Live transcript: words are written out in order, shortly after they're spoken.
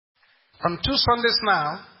On 2 Sundays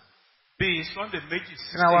now, in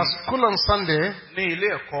our school on Sunday, we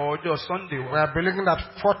are believing that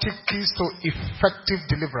 40 keys to effective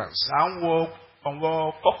deliverance.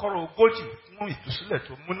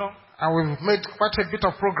 And we've made quite a bit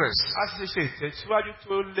of progress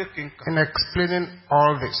in explaining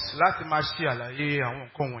all this. And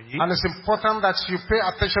it's important that you pay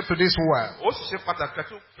attention to this well,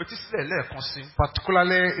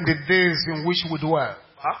 particularly in the days in which we dwell.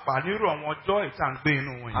 And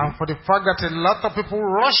for the fact that a lot of people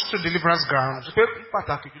rush to deliverance ground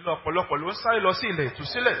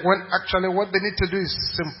when actually what they need to do is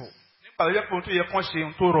simple.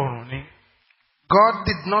 God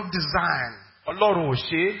did not design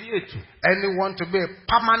anyone to be a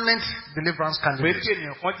permanent deliverance candidate.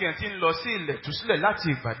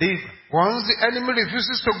 Once the enemy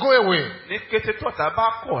refuses to go away, it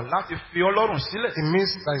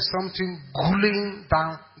means there is something gluing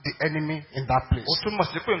down the enemy in that place.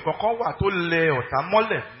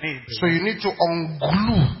 So you need to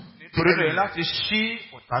unglue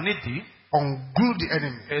Unglue the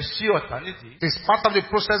enemy. It's part of the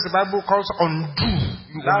process the Bible calls undo.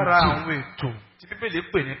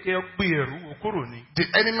 The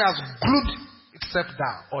enemy has glued itself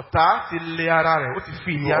down. You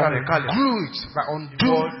glue it by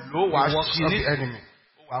undoing the works of the enemy.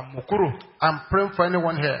 I'm praying for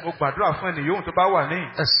anyone here,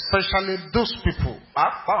 especially those people.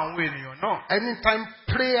 Anytime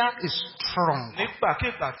prayer is strong,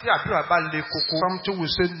 something will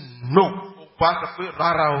say no.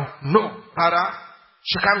 No.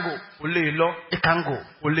 She can't go. It can't go.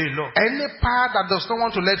 Any power that does not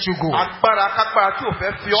want to let you go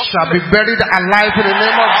shall be buried alive in the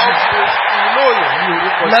name of Jesus.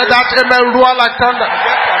 Let that amen roar like thunder.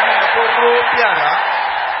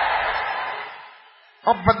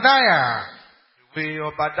 Obadiah.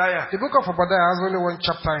 The book of Obadiah has only one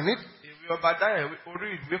chapter in it.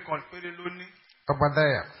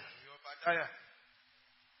 Obadiah.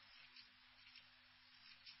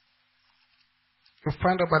 You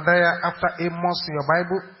find Obadiah after Amos in your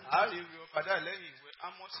Bible.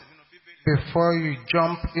 Before you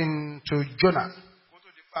jump into Jonah.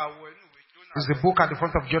 It's the book at the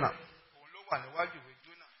front of Jonah.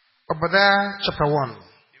 Obadiah chapter 1.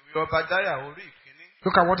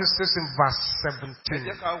 Look at what it says in verse 17.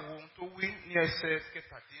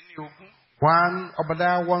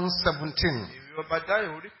 Obadiah 1:17.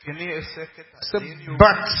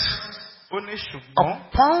 But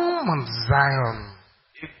upon Mount Zion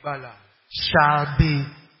shall be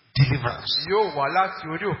deliverance.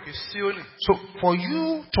 So for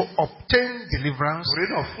you to obtain deliverance,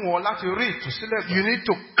 you need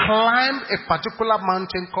to climb a particular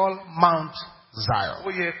mountain called Mount Zion.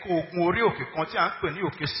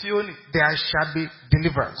 There shall be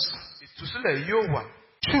deliverance.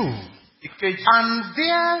 2. And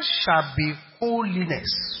there shall be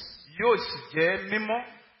holiness.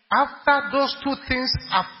 After those two things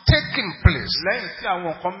have taken place,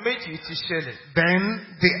 then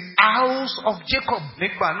the house of Jacob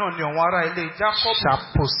shall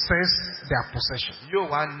possess their possession.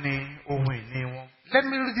 Let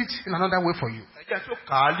me read it in another way for you.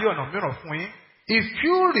 If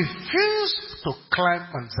you refuse to climb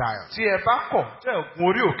on Zion,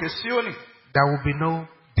 there will be no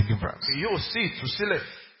deliverance.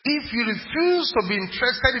 If you refuse to be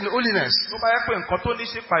interested in holiness,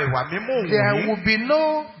 there will be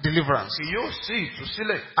no deliverance.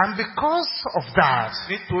 And because of that,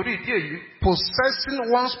 possessing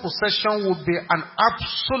one's possession will be an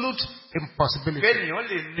absolute impossibility.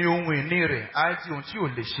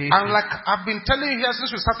 And like I've been telling you here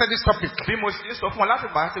since we started this topic, that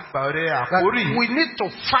we need to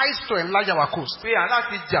fight to enlarge our coast. We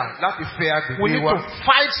need to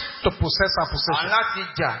fight to possess our possession.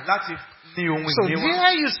 So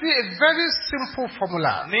there you see a very simple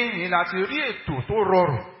formula.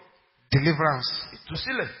 Deliverance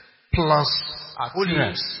plus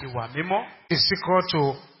holiness is equal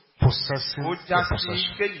to possessing the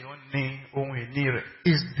possession.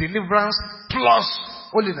 Is deliverance plus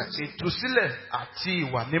holiness.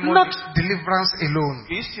 Not deliverance alone.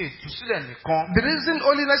 The reason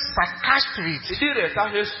holiness is attached to it is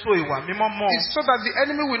so that the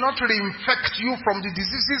enemy will not reinfect you from the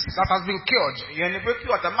diseases that has been cured. And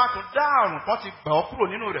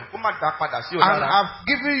I've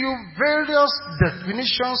given you various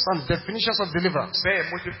definitions of deliverance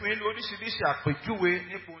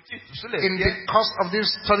in the course of this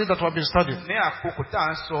study that we have been studying.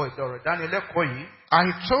 I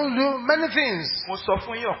told you many things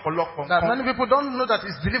that many people don't know that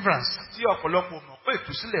it's deliverance. pé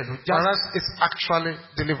ìtúsílẹ̀ ló já. Whereas it's actually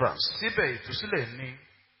deliverance. Síbẹ̀ ìtúsílẹ̀ ni.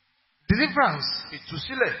 Deliverance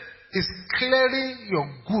Ìtúsílẹ̀ is clearing your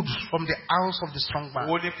goods from the house of the strong man.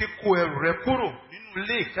 wo ni kíkó ẹrù rẹ kúrò nínú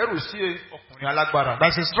ilé ìkẹ́rù sí ọkùnrin alágbára.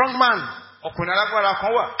 There's a strong man Ọkùnrin alágbára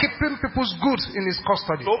kan wà. keeping people's goods in his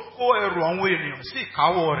custody. Tó kó ẹrù àwọn ènìyàn sí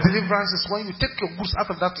ìkáwọ́ rẹ̀. Deliverance is when you take your goods out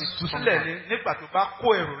of that strong Ìtúsílẹ̀ man. ni nígbà tó bá kó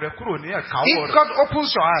ẹrù rẹ kúrò ní ìkáwọ́ If rẹ̀. God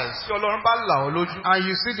opens your eyes Tí Ọlọ́run bá là ọ́ lójú. and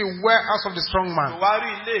you see the warehouse of the strong Tó man, wá rí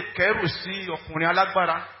ilé ìkẹ́rù sí ọkùnrin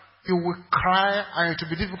alágbára. you will cry and it will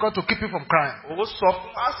be difficult to keep you from crying. Ó sọ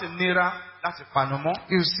fún á sì nira láti pànù mọ́.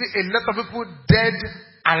 You see a lot of people dead,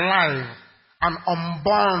 alive, and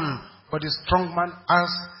unborn, but the strong man has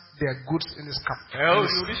their goods in his camp. Ẹ ó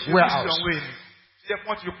rí oríṣiríṣi Warehouse. àwọn ènìyàn. Ṣé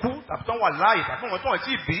wọ́n ti kú tàbí tó wà láàyè tàbí wọ́n tó wọ́n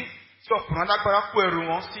ti bí tí ọkùnrin alágbára kó ẹrù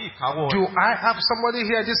wọn sí ìkáwọ́ Do rẹ̀. I have somebody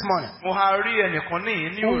here this morning Mo ha rí ẹnìkan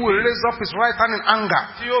ní who will òde raise up his right hand in anger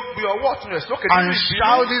tí ó gbé ọwọ́ ọ̀tún rẹ̀ sókè and nínú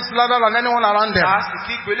shout ìbínú. this louder than anyone around them? A sì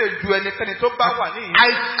kí gbélé ju ẹnikẹ́ni tó bá wà níyìn. I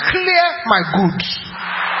clear my goods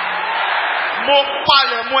Mo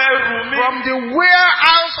palẹ̀ mọ́ ẹrù mi from the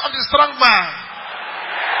warehouse of the strong man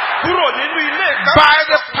kúrò nínú ilé ìkẹ́rù. by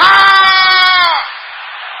the power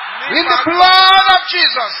in the blood of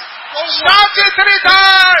Jesus. Shout it 3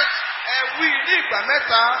 times. Ẹ wí ní ìgbà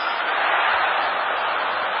mẹ́ta.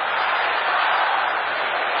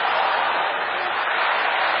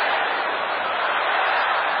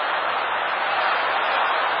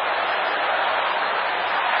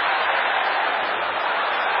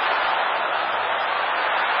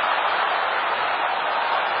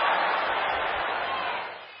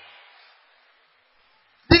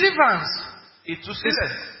 Deliverance is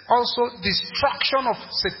Ìtúsílẹ̀. also destruction of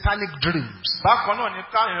satanic dreams. Bákan náà ni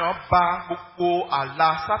káyọ̀ bà gbogbo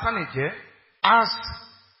àlá Sátánì jẹ́. As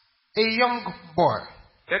a young boy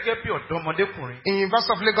Gẹ́gẹ́ bí ọ̀dọ́mọdékùnrin. in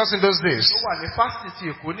University of Lagos in those days, Ó wà ní fásitì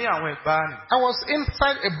Èkó ní àwọn ìgbàanì. I was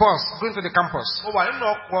inside a bus going to the campus. Mo wà nínú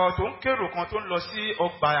ọkọ̀ tó ń kérò kan tó ń lọ sí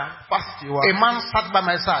ọgbà fásitì wa. A man sat by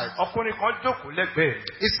my side. Ọkùnrin kan jókòó lẹ́gbẹ̀ẹ́ mi.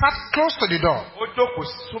 He sat close to the door. Ó jókòó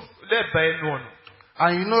lẹ́bàá ẹnu ọ̀nà.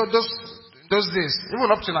 And you know those days,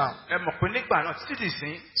 even up to now, Ẹ mọ̀ pé nígbà náà títí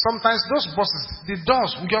dìsín. sometimes those buses, the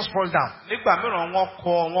doors will just fall down. Nígbà mìíràn wọ́n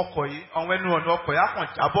kọ yìí, àwọn ẹnu ọ̀nà ọkọ̀ yà kàn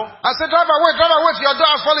jábọ́. I said, driver, wait, your door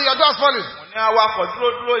has fallen, your door has fallen. Wọ́n ní awakọ̀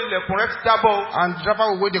dúró ilẹ̀kùn rẹ̀ ti jábọ́ o. And the driver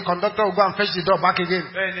will wait, the conductor will go and fetch the door back again.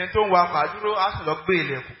 Bẹ́ẹ̀ ni tó ń wakọ̀ àdúró á sì lọ gbé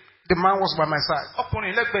ilẹ̀kùn. The man was by my side.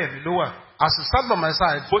 Ọkùnrin lẹ́gbẹ̀ẹ́ mi ló wà. As he sat by my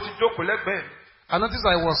side, Bó ti jókòó lẹ́gbẹ̀ẹ́ mi. I noticed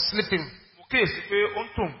I was sleeping Mo kíyèsí pé ó ń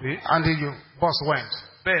tún gbé. and the bus went.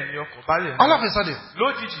 Bẹ́ẹ̀ ni ọkọ̀ bá lẹ̀ All of a sudden,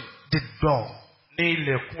 lójijì the door ní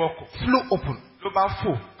ilẹ̀kùn ọkọ̀ flew open. ló bá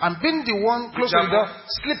fò. And being the one close to the door,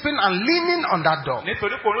 sleeping and leaning on that door,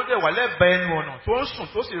 Nítorí pé olóde wà lẹ́bàá ẹnu ọ̀nà tó ń sùn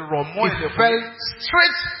tó sì rọ̀ mọ́ it ilẹ̀kùn. fell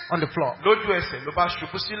straight on the floor Lójú ẹsẹ̀ ló bá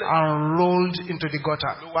ṣubú sílẹ̀. and rolled into the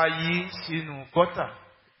gutter. Ló wá yí sínú gọ́tà.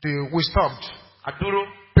 We stopped, Àdúró,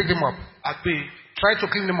 picked him up, àgbè, tried to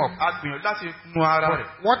clean him up. agbìyànjú láti nu ara But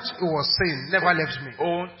rẹ̀. what he was saying never left me.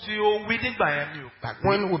 Ohun tí ó wí nígbà yẹn mi ò gbàgbé.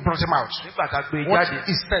 When we brought him out, Nígbà tá a gbé e what jáde.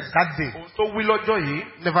 he said that day Ohun tó wí lọ́jọ́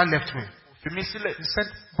yìí never left me. kò fi mí sílẹ̀. He said,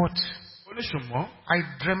 but Ó ní ṣùgbọ́n I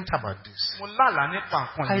dreamt about this. mo lálàá nípa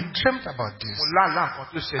nǹkan I yìí. dreamt about this. Mo lálàá nǹkan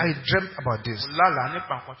tó I ṣẹlẹ̀. dreamt about this. Mo lálàá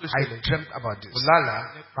nípa nǹkan tó I ṣẹlẹ̀. dreamt about Mo this. lálàá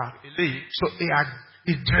nípa eléyìí. So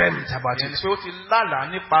he dreamt about Ìyẹn ni it. pé ó ti lálàá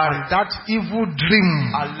nípa And rẹ̀. that evil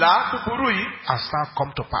dream Àlá búburú yìí has now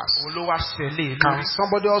come to pass. òun ló wá ṣẹlẹ̀ Can lórí.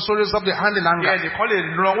 somebody also raise up the hand in Bí anger? ẹnìkan lè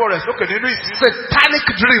ran ọwọ́ rẹ̀ sókè nínú ìsìn. Satanic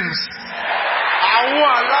dreams. Àwọn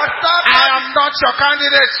àlá I sábà am not your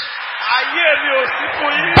candidate. ayé mi ò sí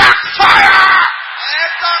fún yín. Backfire! Ẹ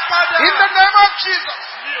ká padà. In the name of Jesus.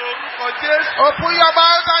 Ní orúkọ Jésù. Open your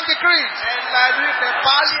mouth and decree. Ẹ la ẹnu ìfẹ́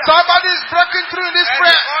pálí. Somebody is breaking through in this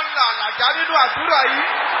prayer. Ẹnìkan là àlàjá nínú àdúrà yìí.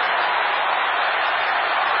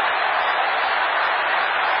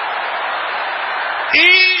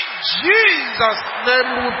 In Jesus' name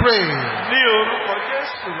we pray. Ní orúkọ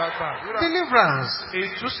Jésù la gbàdúrà. Deliverance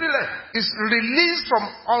Ìtúsílẹ̀. is released from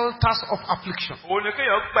altars of affliction. Òun ni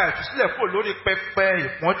kéèyàn gba ìtúsílẹ̀ kúrò lórí pẹpẹ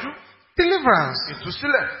ìpọ́njú. Deliverance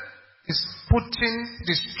Ìtúsílẹ̀. is putting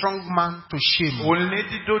the strong man to shame. Òun ní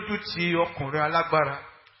dídójú ti ọkùnrin alágbára.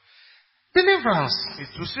 Deliverance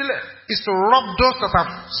Ìtúsílẹ̀. is to rob those that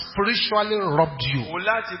have spiritually robbed you. Òun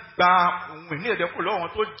láti gba ohun ìní ẹ̀dẹ́kù lọ́wọ́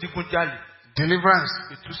tó digun jalè. Deliverance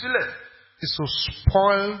Ìtúsílẹ̀. is to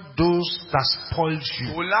spoil those that spoiled you.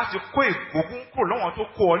 Òun láti kó ìkógun kúrò lọ́wọ́ tó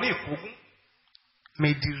kó ọ ní ìkógun.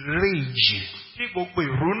 May the rage Kí gbogbo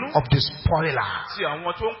ìrúnú of the spoiler ti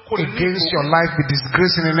àwọn tó ń kó ní against ìkógun. your life be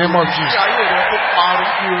disgraced in the name of Kí Jesus. ayé rẹ tó parun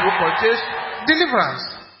ní orúkọ Jésù. Deliverance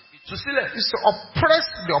Ìtúsílẹ̀ is to oppress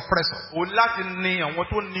the oppressor o láti ní àwọn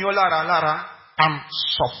tó ní ọ́ lára and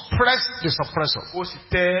suppress the suppressor. o sì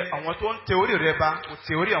tẹ àwọn tó ń tẹ orí rẹ bá o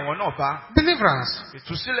tẹ orí àwọn náà bá. Deliverance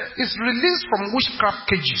Ìtúsílẹ̀ is released from witchcraft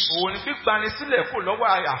cages. òun ni gbígbani sílẹ̀ kúrò lọ́wọ́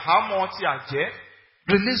àhámọ́ ti àjẹ́.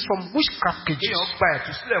 Released from witchcraft cages. Kéèyàn gba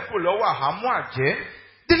ìtúsílẹ̀ kúrò lọ́wọ́ àhámọ́ àjẹ́.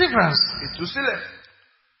 Deliverance Ìtúsílẹ̀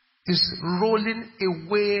is rolling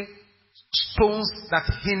away stones that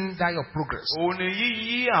hinder your progress. òun ni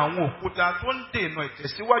yíyí àwọn òkúta tó ń dènà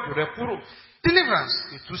ìtẹ̀síwájú rẹ kúrò. Deliverance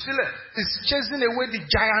Ìtúsílẹ̀ is chasing away the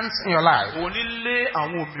giants in your life. òun ní lé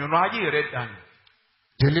àwọn òmìnira ayé rẹ dànù.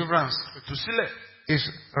 Deliverance Ìtúsílẹ̀ is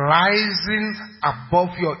rising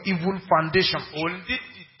above your evil foundation. òun ní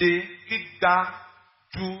dídìde gíga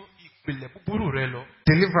ju ìpìlẹ̀ búburú rẹ lọ.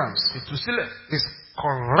 Deliverance Ìtúsílẹ̀ is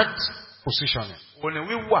correct positioning. òun ni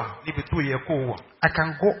wíwà níbi tó yẹ kó wà. I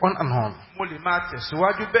can go on and on, Mo lè máa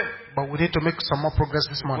tẹ̀síwájú bẹ́ẹ̀. but we need to make some more progress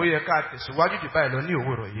this Ó morning. yẹ ká tẹ̀síwájú jù báyìí lọ ní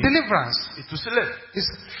òwúrọ̀ yìí. Deliverance Ìtúsílẹ̀ is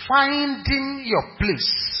finding your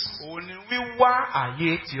place òun ni wíwá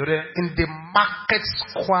àyè tirẹ̀ in the market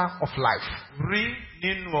square of life. rí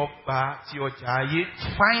nínú ọgbà ti ọjà ayé.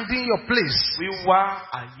 Finding your place Wíwá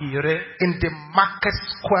àyè rẹ in the market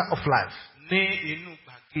square of life. ní inú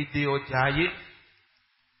gbàgede ọjà ayé.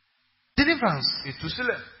 Deliverance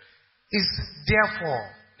Ìtúsílẹ̀ is therefore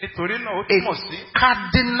nítorí náà ó túmọ̀ sí a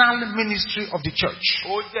cardinal ministry of the church.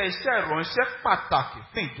 ó jẹ́ iṣẹ́ ìránṣẹ́ pàtàkì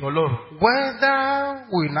fún ìjọ Ọlọ́run. Whether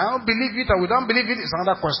we now believe it or we don't believe it is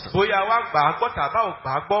another question. Bóyá wá gbà á gbọ́ tàbá ò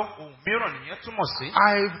gbà á gbọ́ ohun mìíràn nìyẹn túmọ̀ sí.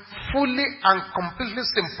 I fully and completely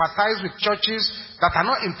sympathize with churches that are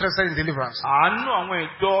not interested in deliverance. Àánú àwọn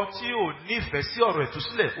ìjọ tí ò ní ìfẹ́ sí ọ̀rọ̀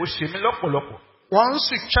ìtúsílẹ̀ ó ṣe mí lọ́pọ̀lọpọ̀.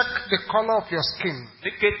 Once you check the color of your skin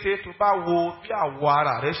Ní kété tó bá wo bí àwọ̀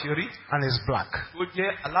ara rẹ ṣe rí and it's black, tó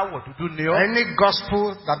jẹ́ aláwọ̀ dúdú ni ọ́. any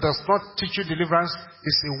gospel that does not teach you deliverance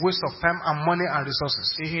is a waste of time and money and resources.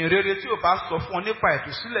 Ìhìn rere tí ò bá sọ fún ọ nípa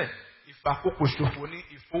ìtúsílẹ̀ ìfàkókò ṣòfò ní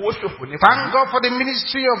ìfowóṣòfò ní. Thank God for the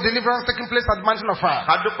ministry of deliverance taking place at the Mountain of Fire.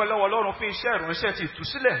 A dúpẹ́ lọ́wọ́ Ọlọ́run fún iṣẹ́ ìránṣẹ́ ti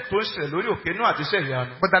ìtúsílẹ̀ tó ń ṣẹlẹ̀ lórí òkè náà àti iṣẹ́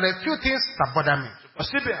ìyanu. But there are a few things that bother me. Ṣùgbọ́n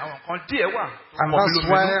síbẹ̀ àwọn kan díẹ̀ wà. And that's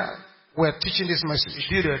why we're teaching this message.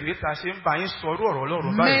 Ìdí rẹ̀ rí ta ṣe ń bá yín sọrú ọ̀rọ̀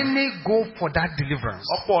Ọlọ́run báyìí. Many go for that deliverance,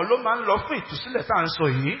 Ọ̀pọ̀ ló máa ń lọ fún ìtúsílẹ̀ tá à ń sọ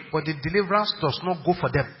yìí. but the deliverance does not go for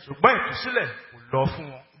them. Ṣùgbọ́n ìtúsílẹ̀ kò lọ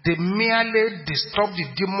fún wọn. They merely disturb the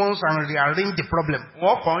demons and rearrange the problem.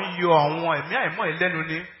 Wọ́n kàn ń yọ àwọn ẹ̀mí àìmọ́ ìlẹ́nu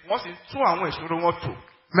ni wọ́n sì ń tún àwọn ìṣòro wọn tò.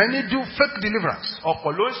 Many do fake deliverance.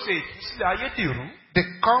 Ọ̀pọ̀ ló ń ṣe ìtúsílẹ̀ ayédèrú. They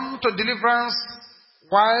come to deliverance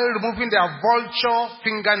while removing their vulture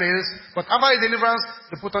fingernails, but after the deliverance,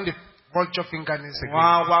 they put on the vulture fingernails Wọ́n again.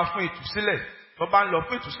 á wá fún ìtúsílẹ̀. Tó bá ń lọ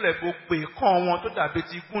fún ìtúsílẹ̀ gbogbo ìkan wọn tó dàbí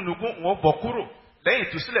ti gúnugún wọ́n bọ̀ kúrò. Lẹ́yìn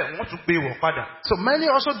ìtúsílẹ̀ wọ́n tún gbé wọ̀ padà. So many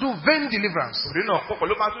also do vain deliverance. Torí náà ọ̀pọ̀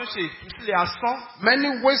ló máa tún ṣe ìtúsílẹ̀ asán. Many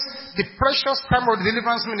waste the precious time of the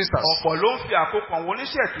deliverance ministers. Ọ̀pọ̀ ló ń fi àkókò àwọn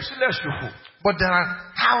oníṣẹ́ ìtúsílẹ̀ ṣòfò. But there are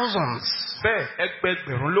thousands Bẹ́ẹ̀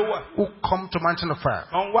ẹgbẹgbẹ̀rún ló wà. who come to Mountain of Fire.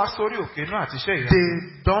 Wọ́n wá sórí òkè náà àti iṣẹ́ ìyá. They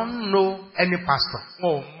don't know any pastor.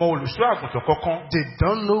 Wọn ò mọ olùṣọ́ àgùntàn kankan. They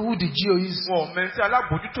don't know who the GO is. Wọn ò mẹ́ntí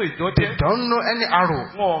alábòójútó ìjọ They jẹ́. don't know any arrow.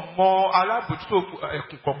 Wọn ò mọ alábòójútó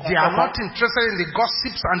ẹkùn kankan. They are not interested in the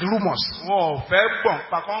gossips and the rumors. Wọn ò fẹ́ gbọ̀n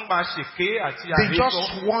pa kán máa ṣèké àti They àhesọ.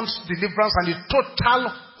 just want deliverance and the total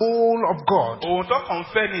whole of God. Ohun tó kàn ń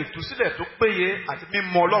fẹ́ ni ìtúsílẹ̀ tó péye àti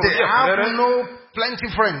mímọ̀ Ọlọ́run They ní have ẹ̀kúnrẹ́rẹ́. no plenty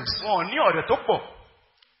friends. Wọn ò ní ọ̀rẹ́ tó pọ̀.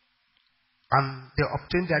 And they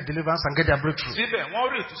obtain their deliverance and get their breakthrough. Síbẹ̀ wọ́n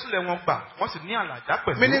rí ìtúsílẹ̀ wọn gbà wọ́n sì ní àlàjá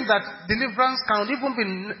pẹ̀lú. Meaning that deliverance can even be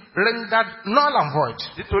rendered null and void.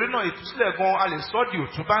 Nítorí náà ìtúsílẹ̀ gan a lè sọ di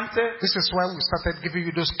òtún bá ń tẹ́. This is why we started giving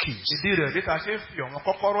you those keys. Ìdí rẹ̀ bí ta ṣe ń fi ọ̀wọ́n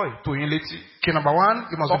kọ́kọ́rọ́ ètò yín létí. Key number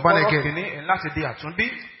 1, you must be born Kọ́kọ́rọ́ again. kìíní ẹ̀ láti di àtúnbí.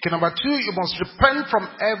 Key number 2, you must repent from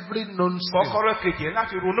every known sin. Kọ́kọ́rọ́ kejì ẹ̀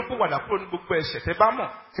láti ronúpìwàdà kúrò ní gbogbo ẹ̀ṣẹ̀ tẹ́ bá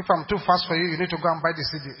mọ̀. If I'm too fast for you, you need to go and buy the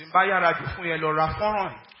CD. Tí n bá yára jù fún yẹn lọ ra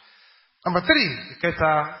fọ́nrán yìí. Number 3,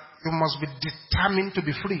 Ìkẹta you must be determined to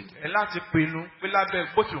be free. ẹ̀ láti pinnu pé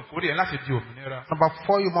lábẹ́ gbótùnkúrì ẹ̀ láti di òmìnira. Number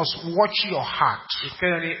 4, you must watch your heart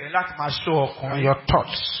Ìkẹrin ẹ̀ láti máa ṣọ́ ọkàn and yín. your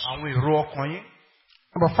thoughts. Àwọn èrò ọkàn yín.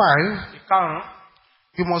 Number 5, Ìkarùn-ún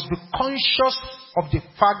you must be conscious of the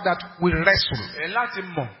fact that we wrestle. ẹ̀ láti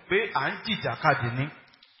mọ̀ pé à ń jìjàkadì ní.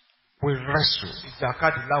 We wrestle.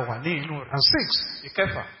 Ìjàkadì la wà ní inú rẹ̀. And 6,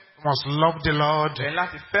 Ìkẹfà you must love the Lord ẹ̀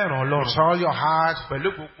láti fẹ́ràn Ọlọ́run. with all your heart,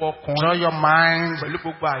 Pẹ̀lú gbogbo ọkàn with all yín. your mind, Pẹ̀lú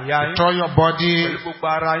gbogbo àyà yín. with all your body, Pẹ̀lú gbogbo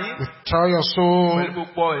ara yín. with all your soul, Pẹ̀lú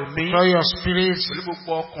gbogbo ẹ̀mí. with all your spirit, Pẹ̀lú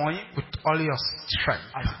gbogbo ọkàn yín. with all your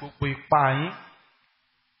strength. Àti gbogbo ipá yín.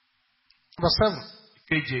 Number 7,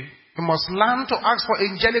 Ìkeje. you must learn to ask for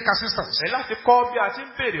angelic assistance. Ẹ láti kọ́ bí a ti ń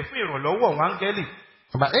béèrè fún ìrànlọ́wọ́ àwọn áńgẹ́lì.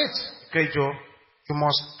 Number 8. Kẹjọ. You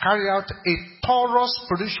must carry out a thorough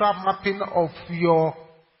spiritual mapping of your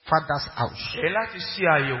father's house. Ẹ láti ṣe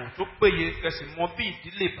àyẹ̀wò tó péye kẹsì mọ bí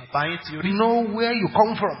ìdílé bàbá yín ti rí. Know where you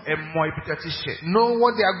come from. Ẹ mọ ibi tẹ́ ti ṣẹ̀. Know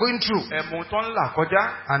what they are going through. Ẹ mọ ohun tó ń là kọjá.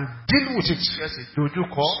 And deal with it. Kẹsì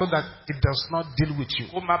dojúkọ. So that it does not deal with you.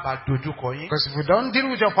 Kó má bàa dojúkọ yín. Because if you don't deal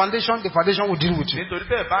with your foundation, the foundation will deal with you. Nítorí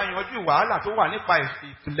bẹ́ẹ̀ bá yanjú wàhálà tó wà nípa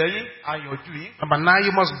ìpìlẹ̀ yín, á yanjú yín. Number 9,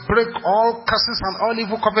 you must break all curses and all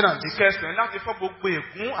evil covenants. Ìkẹsàn-án láti fọ́ gbogbo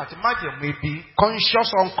ègún àti májẹ̀mú ibi. Conscious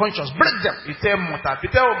or unconscious. Break them. Ìtẹ́ mọ̀ tàbí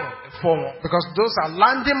tẹ́ ò mọ̀ ẹ fọ́ wọn. Because those are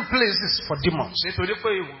landing places for demons. Nítorí pé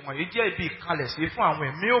ìwọ̀nyí jẹ́ ibi ìkalẹ̀ sí fún àwọn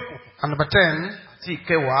ẹ̀mí òkùnkùn. And number 10 Àti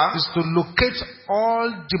ìkẹwàá. is to locate all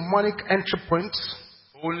demonic entry points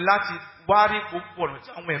Òun láti wárí gbogbo ọ̀nà tí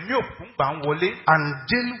àwọn ẹ̀mí òkùnkùn gbà ń wọlé. and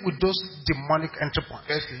deal with those demonic entry points.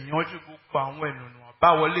 Kẹsì yanjú gbogbo àwọn ènìyàn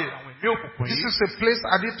àbáwọlé àwọn ẹ̀mí òkùnkùn This yìí. is a place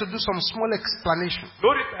I need to do some small explanation.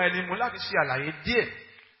 Lórí ìta ẹni mo láti ṣe àlàyé díẹ̀.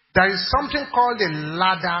 There is something called a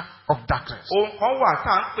ladder of darkness. Ohun kan wà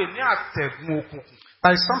tá à ń pè ní àtẹ̀gùn òkùnkùn.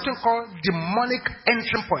 There is something called demonic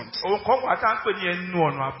entry point. Ohun kan wà tá à ń pè ní ẹnu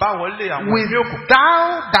ọ̀nà àbáwọlé àwọn ẹ̀mí òkùnkùn.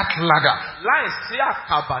 Without that ladder, Láìsí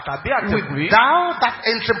àkàbà tàbí àtẹ̀gùn yìí. without that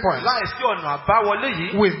entry point, Láìsí ọ̀nà àbáwọlé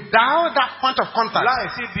yìí. without that point of contact,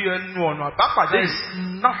 Láìsí bí ẹnu ọ̀nà àbápàdé there yìí.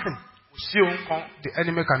 is nothing Kò sí ohun kan the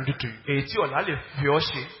enemy can do to you. èyí tí ọ̀la lè fi ọ́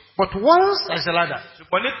ṣe. But once there is a ladder,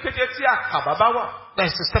 Ṣùgbọ́n ní kété tí àkàbà bá wà. there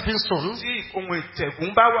is a stepping stone, Tí ohun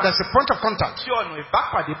ìtẹ̀gùn bá wà. there is a point of contact, Tí ọ̀nà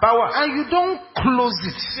ìbápàdé bá wà. and you don't close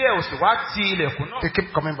it, Tí ẹ ò sì wá ti ilẹ̀kùn náà. they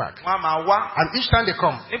keep coming back. Wọ́n á máa wá. And each time they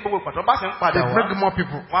come, Ní gbogbo ìpàtọ́ bá sì ń they padà wá. bring more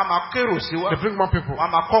people. Wọ́n á máa kérò sí wá. They bring more people, Wọ́n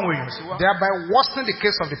á máa kọ́ àwọn èèyàn sí wá. thereby worsening the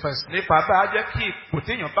case of the person. Nípa bá a jẹ́ kí ipò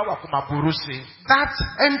téèyàn bá wà kó máa burú sí i. That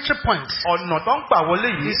entry point Ọ̀nà tó ń gbà wọlé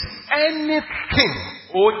yìí. is anything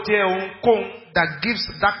Ó jẹ́ ohunkóhun that gives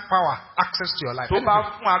dark power access to your life. tó bá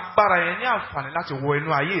fún agbára yẹn ní àǹfààní láti wọ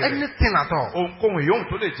inú ayé rẹ̀. Anything at all. Ohunkóhun yòówù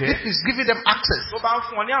tó lè jẹ́. If it's giving them access, Tó bá ń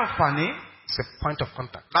fún ọ ní àǹfààní it's a point of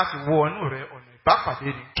contact. láti wọ inú rẹ̀ ọ̀nà ìbápàdé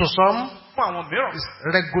ni. To some, Fún àwọn mìíràn. it's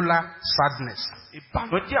regular sadness.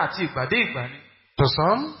 Ìbànújẹ́ àti ìgbàdé ìgbà ni. To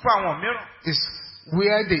some, Fún àwọn mìíràn. it's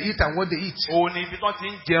where they eat and what they eat. Òun ni ibi tí wọ́n ti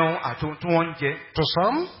ń jẹun àti ohun tí wọ́n ń jẹ. To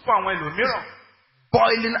some, Fún àwọn ẹlòmíràn.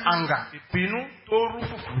 boiling anger. Ìbínú tó rú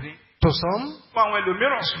fùfù ni. To some, Fún àwọn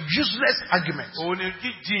ẹlòmíràn. useless arguments. Òun ni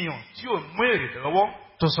jíjiyàn tí ò mú èrè lọ́wọ́.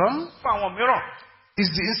 To some, Fún àwọn mìíràn. it's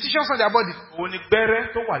the incisions on their body. Òun ni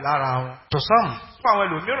gbẹ́rẹ́ tó wà lára wọn. To some, Fún àwọn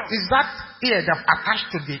ẹlòmíràn. it's that ear that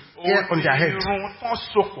attached to the ear on Òun their ni head. irun tán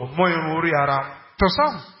sopọ̀ mọ́ irun orí ara wọn. To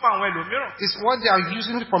some, Fún àwọn ẹlòmíràn. it's what they are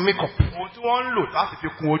using for makeup. Ohun tí wọ́n ń lò láti fi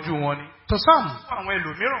kun ojú wọn ni. To some, Fún àwọn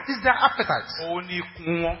ẹlòmíràn. it's their appetite. Òun ni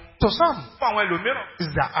ikùn wọn. To some, Fún àwọn ẹlòmíràn.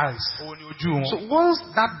 it's their eyes. Òun ni ojú So wọn. once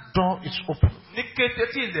that door is open, Ní kété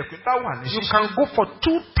tí ilẹ̀kùn bá wà ní you ṣíṣí. can go for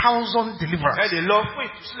 2,000 Ẹ deliverance. lè lọ fún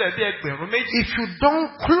ìtúsílẹ̀ bí ẹgbẹ̀rún méjì. If you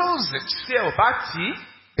don't close it, Tí ẹ ò bá tì í,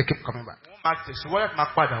 they keep coming back. wọ́n máa tẹ̀síwájú àti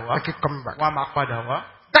máa padà wá. They keep coming back. Wọ́n á máa padà wá.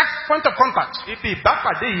 That point of contact Ibi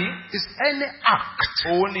ìbápàdé yìí, is any act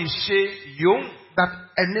òun ni ìṣe yòówù that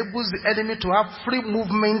enables the enemy to have free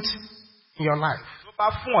movement in your life. tó bá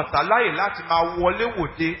fún ọ̀tá láyè láti máa wọlé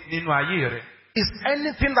wòde nínú ayé rẹ̀. Is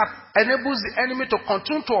anything that enables the enemy to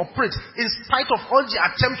continue to operate in spite of all the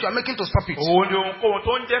attempts you are making to stop it. Òun ni ohunkóhun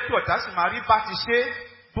tó ń jẹ́ kí ọ̀tá sì máa rí bá ti ṣe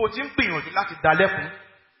bó ti ń gbìyànjú láti dá lẹ́kun.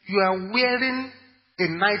 You are wearing a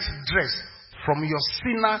night dress from your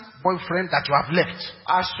sinner boyfriend that you have left.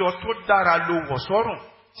 Aṣọ tó dára ló wọ̀ sọ́rùn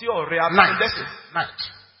tí ọ̀rẹ́ Night. abánilẹ́sẹ̀. Night.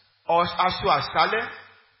 Aṣọ àṣálẹ́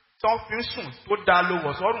tó fi ń sùn tó dáa ló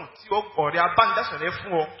wọ̀ sọ́rùn tí ọ̀rẹ́ abánilẹ́sẹ̀ rẹ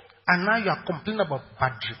fún ọ. And now you are complaining about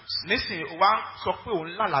bad dreams. Nísìnyí wá sọ pé òun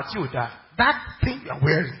lálàá tí ò dáa. That thing you are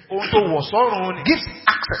wearing Ohun tó wọ̀ sọ́rùn ni. gives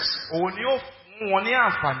access Òun ni ó fún wọn ní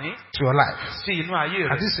àǹfààní to your life. sí inú ayé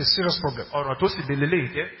And rẹ̀. this is a serious problem. Ọ̀rọ̀ tó sì lélẹ̀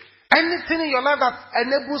lè jẹ́. Anything in your life that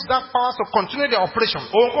enables that power to continue the operation,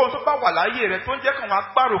 Ohunkóhun tó bá wà láyé rẹ̀ tó ń jẹ́ kí wọ́n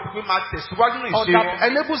agbárò pé máa tẹ̀síwájú ní or ìṣe that wọn.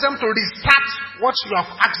 enables them to restart what you have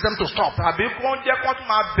asked them to stop, Tàbí kí wọ́n jẹ́ kí wọ́n tún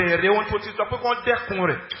máa bẹ̀rẹ̀ ohun tó ti sọ pé kí wọ́n dẹ́kun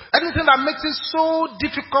rẹ̀. anything that makes it so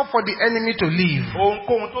difficult for the enemy to leave,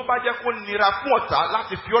 Ohunkóhun tó bá jẹ́ kó nira fún ọ̀tá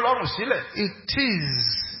láti fi Ọlọ́run sílẹ̀. it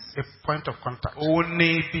is a point of contact. Òun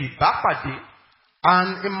ni ibi ìbápàdé.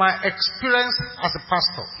 And in my experience as a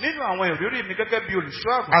pastor, Nínú àwọn ìrírí mi gẹ́gẹ́ bí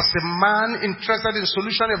olùṣọ́ àgùntàn. as a man interested in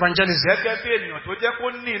solution evangelism, Gẹ́gẹ́ bí ènìyàn tó jẹ́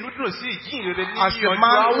kó ní inú dùn sí ìjíhìnrere ní as a ìyànjú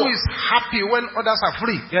man who àwọ̀. is happy when others are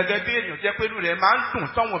free, Gẹ́gẹ́ bí ènìyàn jẹ́ pé inú rẹ̀ máa ń dùn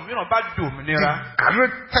táwọn mìíràn bá dòmìnira. the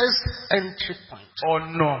greatest entry point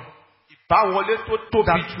Ọ̀nà ìbáwọlé tó tóbi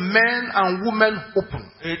that men and women open.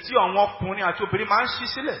 ètí àwọn ọkùnrin àti obìnrin máa ń ṣí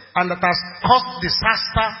sílẹ̀. And that has caused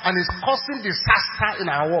disaster and is causing disaster in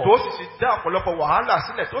our tó world. sì ti dá ọ̀pọ̀lọpọ̀ wàhálà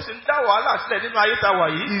sílẹ̀ tó sì ń dá wàhálà sílẹ̀ nínú ayé tá a wà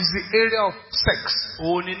yìí. Is the area of sex.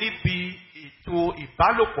 òun ni níbi ètò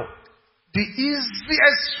ìbálòpọ̀. The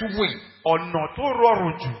easiest way ọ̀nà tó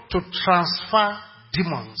rọrùn jù to transfer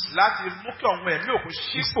demons láti mú kí ọ̀hún ẹ̀mí òkú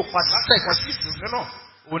ṣípò padà láti Sex. wọ́n sí ìdùnnú náà.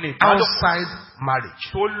 òun ni ìbálòpọ̀ outside marriage.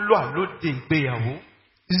 tó lọ lóde ìgbéyàwó.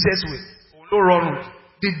 Easiest way. òun ló rọrùn jù.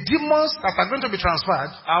 The demons that are going to be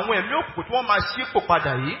transferred, àwọn ẹ̀mí òkú tí wọ́n máa ṣípò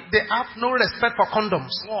padà yìí. they have no respect for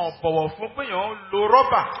condoms. wọn ò bọ̀wọ̀ fún pé èèyàn ń lo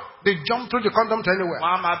rọ́bà. They jump through the condom to anywhere.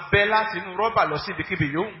 wọn á máa bẹ́ láti inú rọ́bà lọ sí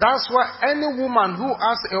ibikíbi yòówù. That's why any woman who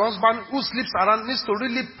has a husband who sleeps around needs to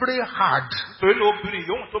really pray hard. torí ló obìnrin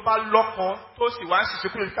yòówù tó bá lọ́kọ tó sì wá ń ṣiṣẹ́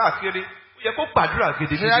kúrò káàkiri ó yẹ kó gbàdúrà Here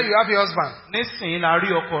gidigidi. you have your husband. nísìnyí la rí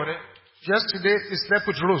ọkọ rẹ. Yesterday he slept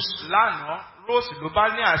with Rose. lánàá Rose ló bá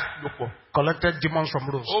ní àlòpọ̀. Collected demons from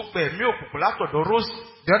Rose. ó gbẹ̀mí òkùnkùn látọ̀dọ̀ Rose.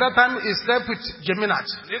 The other time he slept with Geminat.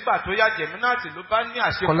 nígbà tó yá Jẹ̀mínátì ló bá ní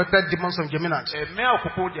àṣepọ̀. Collected demons from Geminat. ẹ̀mí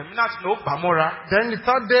òkùnkùn Jẹ̀mínátì ló gbà mọ́ra. Then the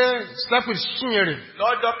third day slept with Chinyere.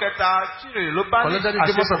 lọ́jọ́ kẹta Chírèrè ló bá ní Collected the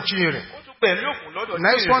demons of àṣepọ̀. Chinyere. ó tún gbẹ̀mí òkùnkùn lọ́dọ̀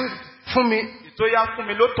Next Chírèrè. one, Fumi. ìtóyá fún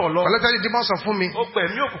mi ló tọ̀ lọ. Collected the demons of Fumi. ó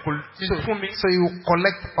gbẹ̀mí òkùnkùn fún mi. So you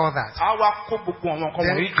collect all that. a wá kó gbogbo àwọn nǹkan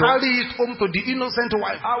Then wọ̀nyí jọ. carry it home to the innocent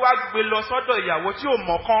wife a wá gbé lọ sọ́dọ̀ ìyàwó tí ò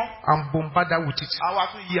mọ̀ kán. and bombard her with it. a wá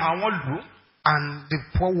tún yẹ àwọn lù ú. And the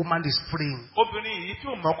poor woman is praying. obìnrin yìí tí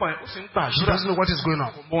ò mọ̀ kán yẹn ó sì ń She gbàdúrà. doesn't know what is going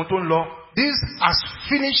on. kò mọ ohun tó ń lọ. This has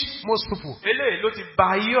finished most people eléyìí ló ti ba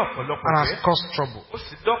ayé ọ̀pọ̀lọpọ̀ and has jẹ́. caused trouble. ó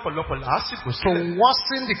sì dá ọ̀pọ̀lọpọ̀ làásìgbò To sílẹ̀.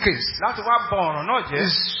 worsen the case, láti wá bọ ọ̀ràn náà jẹ́.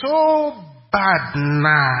 is so bad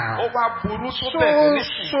now. ó wá burú tó bẹ̀rẹ̀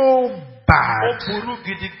nísìnyí. So ó bad. burú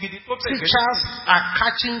gidigidi tó bẹ̀rẹ̀ Teachers are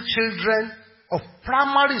catching children of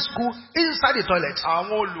primary school inside the toilet,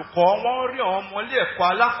 àwọn olùkọ́ wọ́n rí àwọn ọmọ ilé ẹ̀kọ́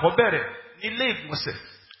alákọ̀ọ́bẹ̀rẹ̀ nílé ìgbọ̀nsẹ̀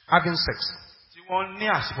having sex. tí wọ́n ní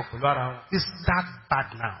àṣepọ̀ pẹ̀lú ara wọn. It's that bad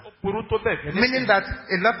now. ó burú tó bẹ̀rẹ̀ Meaning nísìnyí. that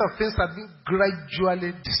a lot of things have been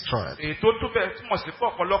gradually destroyed. èyí tó bẹ̀rẹ̀ túmọ̀ sí pé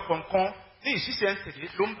ọ̀pọ̀lọpọ̀ nǹkan ní ìṣiṣẹ́ ń tẹ̀lé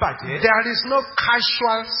ló ń bàjẹ́. There is no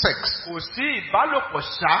casual sex. kò sí ìbálòpọ̀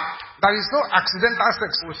ṣá. There is no accidental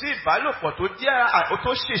sex. kò sí ìbálòpọ̀ tó jẹ́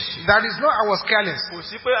tó ṣèṣì. There is no I was careless. kò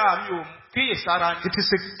sí pé àmì ò kíyèsára ni. It is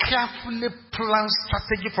a carefully planned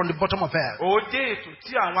strategy from the bottom of hell ó dé ètò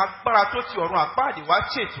tí àwọn agbára tó ti ọ̀run àpáàdé wá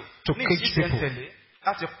ṣètò To ní cage ìṣiṣẹ́ ń people. tẹ̀lé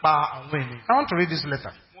láti pa àwọn ènìyàn. I want to read this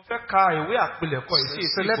letter. mo fẹ́ ka ìwé àpilẹ̀kọ yìí sí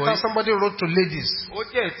It's a ìsìnkú letter yìí. somebody wrote to ladies. ó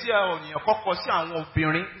jẹ́ tí ènìyàn kọ́kọ́ sí àwọn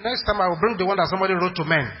obìnrin. Next time I will bring the one that somebody wrote to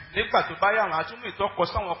men. nígbà tó bá yà wọn àtúmọ̀ ìtọ́kọ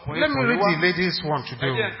sáwọn ọkùnrin Let me read wá. the ladies one ẹ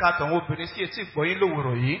today. jẹ́ nǹkan àtàwọn obìnrin sí etí ìgbọ́yín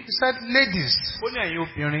lówùrọ̀ yìí. He said, ladies, ó ní ẹ̀yin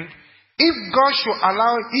obìnrin. if God should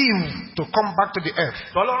allow Eve to come back to the earth,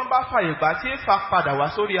 tọ́lọ́run bá fàyè gbà tí Éfà padà wá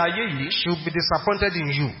sórí ayé yìí. she will be disappointed in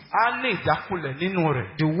you. á ní ìjákulẹ̀ nínú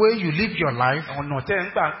rẹ̀. The way you live your life ọ̀nà tẹ́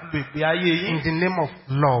ń gbà lo ìgbé ayé in yín. the name of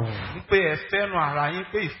love. wípé ẹ fẹ́ràn ara yín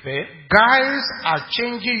pé ìfẹ́. Guys are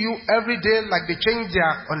changing you every day like they change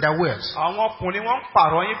their underwears. àwọn ọkùnrin wọ́n ń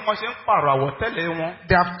pààrọ̀ yín bí wọ́n ṣe ń pààrọ̀ àwọ̀tẹ́lẹ̀ wọn.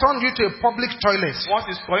 They have turned you to a public toilet wọ́n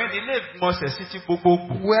ti sọ yín di ilé ìgbọ̀nsẹ̀ sí ti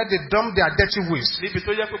gbogbogbò. where they dump their dirty waste. níbi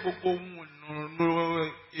tó jẹ́ pé gbogbo ohun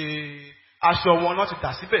aṣọ wọn náà ti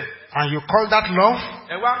dà síbẹ̀. And you call that love?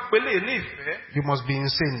 ẹ wá ń pelé ní ìfẹ́. You must be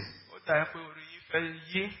insane. ó dàbí pé orí yín fẹ́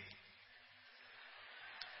yí.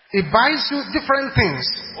 He buys you different things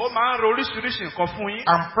ó máa ń ro oríṣiríṣi nǹkan fún yín.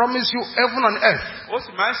 and promise you heaven on earth ó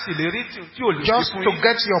sì máa ń ṣèlérí tí ò lè ṣe just fún to yín.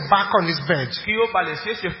 get your back on his bed. kí ó balẹ̀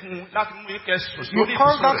ṣeé ṣe fún un láti mú yín kẹ́sùn You sórí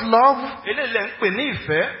call ìbùsùn that rẹ̀. love? eléyìí lẹ̀ ń pè ní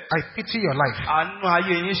ìfẹ́. I pity your life. àánú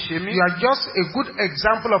ayé yín ṣe mí. You are just a good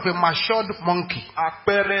example of a matured monkey.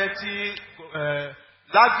 àpẹẹrẹ ti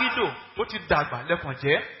lágídò tó ti dàgbà lẹ́kàn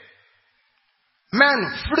jẹ́. Men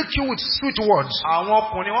freak you with sweet words àwọn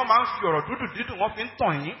ọkùnrin wọn máa ń fi ọ̀rọ̀ dúdú dídùn wọn fi ń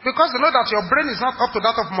tàn yín. because they know that your brain is not up to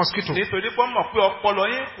that of mosquito. nítorí pé wọ́n mọ̀ pé ọpọlọ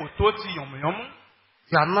yín kò tó ti yànmùyánmú.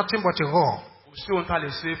 You are nothing but a whore. kò sí ohun tá a lè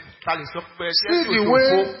sọ pé ẹ See jẹ́ the tí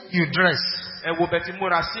way òṣòfò. you dress ẹ wo bẹ́ẹ̀ ti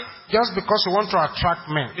múra sí. just because you want to attract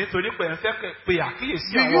men. nítorí pé ẹ fẹ́ pe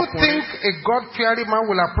àkíyèsí Do àwọn you ọkùnrin. think a God-fearing man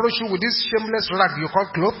will approach you with this shameless rag you call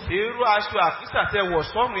cloth? irú aṣọ àkísà tẹ wọ̀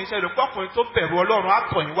sọ́run iṣẹ́ rẹ̀ pọ́kùnrin tó bẹ̀rù Ọlọ́run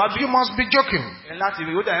àtọ̀yìn wá bí. You must be joking. ẹ láti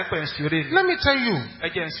rí ó dà yín pẹ̀ ń ṣeré ni. Let me tell you, ẹ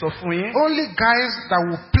jẹ́ ń sọ fún yín. only guys that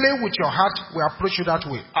will play with your heart will approach you that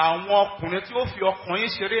way. àwọn ọkùnrin tí ó fi ọkàn yín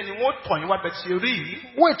ṣeré ni wọ́n tọ̀ yín wá bẹ́ẹ̀ ti ṣe rí yìí.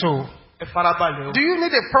 Wait, oh, Ẹ farabalẹ̀ o. Do you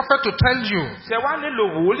need a prophet to tell you Ṣé wá nílò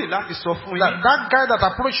wòlíì láti sọ fún that yín? that guy that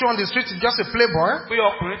approached you on the street is just a playboy? Pé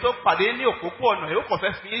ọkùnrin tó pàdé ní òpópó-ọ̀nà yóò kàn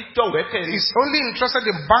fẹ́ fi dọ̀wẹ́kẹ̀ ni. He's only interested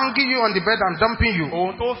in banging you on the bed and dumping you.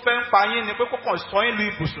 Ohun tó fẹ́ ń pa yín ni pé kó kàn sọ yín lu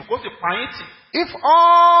ibùsùn kó sì pa yín tì. If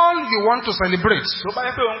all you want to celebrate Tó bá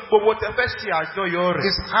yẹ pé ohun gbogbo tẹ fẹ́ ṣe àjọyọ̀ rẹ̀.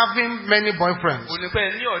 is having many boyfriends, Kò ní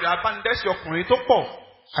pẹ́ ní ọ̀rẹ́ abánidẹ́sẹ̀ ọkùnrin tó pọ̀.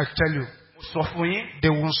 I tell you, Mo sọ fún yín. they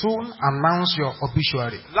will soon announce your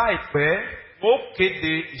obituary. Láìpẹ́, ó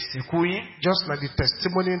kéde ìsìnkú yín. Just like the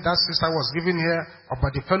testimony that sister was giving here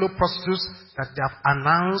about the fellow prostitutes that they have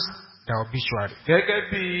announced their obituary. Gẹ́gẹ́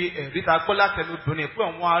bí ẹ̀rí ta gbọ́ látẹnudùnú pé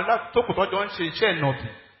àwọn alátókùtọ́jọ́ ń ṣe iṣẹ́ ìnàbì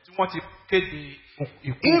tí wọ́n ti kéde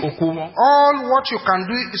òkú wọn. All what you can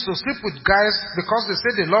do is to sleep with guys because they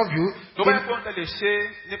say they love you, Tó bá yẹ kó ń tẹ̀lé ṣe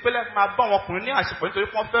ni pé láti máa bá àwọn ọkùnrin ní àṣepọ̀ nítorí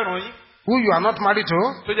pé wọ́n fẹ́ràn yín. who you are not married to.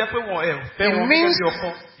 Tó jẹ́ pé wọn ẹ̀ fẹ́ It wọn means gẹ́gẹ́ bí ọkọ.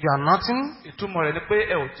 you are nothing Ìtumọ̀ rẹ̀ ni pé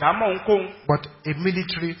ẹ ò já mọ́ ohunkóhun. but a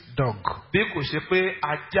military dog. Bí kò ṣe pé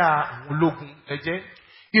ajá àwọn ológun ẹ jẹ́.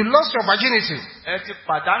 You lost your virginity, Ẹ ti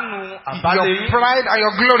pàdánù àbálẹ̀ your yín. pride and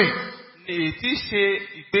your glory Èyí tí ṣe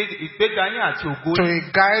ìgbéga yín àti ògo to yín.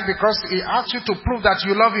 a guy because he asked you to prove that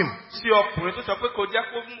you love him. Sí ọkùnrin tó sọ pé kò jẹ́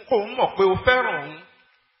kó ń mọ̀ pé o fẹ́ràn òun.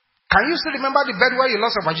 Can you still remember the bed where you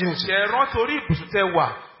lost your virginity? Ṣé rántí orí ibùsùn tẹ wà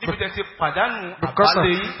níbi tẹ ti pàdánù Because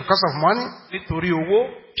àbálẹ̀ yín because of money? nítorí owó?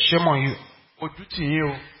 Shame on you. Ojú tì yín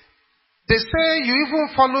o. They say you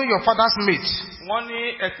even follow your father's mate Wọ́n ní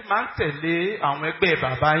ẹ ti máa ń tẹ̀lé àwọn ẹgbẹ́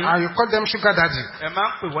bàbá yín. and you call them sugar daddy. Ẹ máa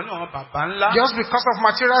ń pè wọ́n ní àwọn bàbá ńlá. Just because of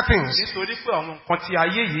material things. Nítorí pé àwọn nǹkan ti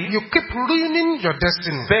ayé yìí. You keep ruining your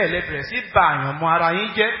destiny. Bẹ́ẹ̀ lẹ bẹ̀rẹ̀ sí bà àyànmọ́ ara yín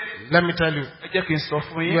jẹ́. Let me tell you, Ẹ jẹ́ kí n sọ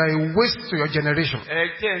fún you yín. are a waste to your generation.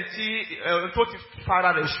 Ẹ jẹ́ ẹni tí tó ti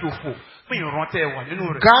fara rẹ̀ ṣòfò fún ìran tẹ́ ẹ wà nínú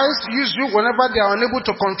rẹ̀. Guys use you whenever they are unable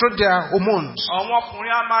to control their hormones Àwọn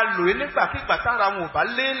ọkùnrin á máa lò é nígbàkigbà tára wọn ò bá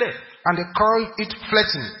lélẹ̀. and they call it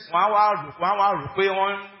flirting. Wọ́n á wá rò pé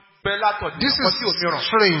wọ́n ń bẹ́ látọ̀dọ̀ This ọkọ tí ò is mìíràn.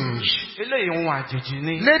 strange. Eléyìí ohun àjèjì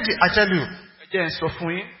ni. Lady, I tell you, Ẹ jẹ́ n sọ fún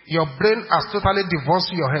yín. your brain has totally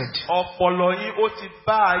divorced your head. Ọpọlọ yín ó ti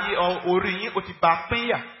bá ayé orí yín ó ti bá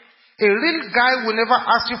pínyà. A real guy will never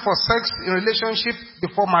ask you for sex in relationship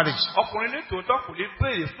before marriage. Ọkùnrin ní tòótọ́ kò lè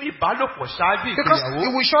béèrè fún ìbálòpọ̀ ṣáájú Because he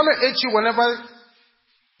ìgbéyàwó. will surely hate you whenever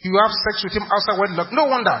you have sex with him outside wedlock. No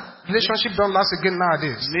wonder relationship don't last again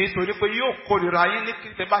nowadays. Nítorí pé yóò kórìíra yín ní kí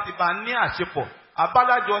tẹ bá ti bá ní àṣepọ̀.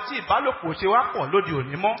 Abálájọ tí ìbálòpọ̀ ṣe wá pọ̀ lóde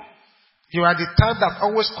òní mọ́. You are the type that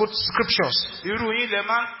always quotes scriptures Irú yín lẹ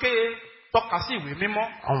máa ń ké tọ́ka sí ìwé mímọ́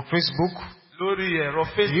on Facebook. lórí ẹ̀rọ You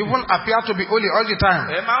Facebook. even appear to be holy all the time,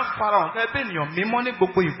 Ẹ máa ń farahàn kẹ́ bẹ́ẹ̀ ènìyàn mímọ́ ní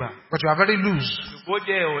gbogbo ìgbà. but you are very loose.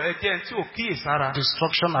 Ṣùgbọ́n ẹjẹ́ tí ò kíyèsára.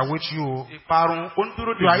 Destruction awaits you. Ìparun ó ń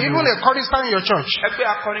dúró dè You are yín even o. a chorister in your church. Ẹgbẹ́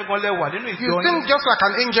akọrin gan lẹ́wà nínú You ìjọ sing yín. just like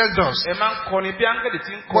an angel does. Ẹ máa ń kọrin bí áńgẹ́lì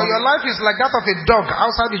ti ń But your kọrin. life is like that of a dog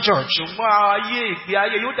outside the church. Ṣùgbọ́n ìgbé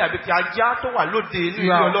ayé yóò dàbí ti ajá tó wà lóde ní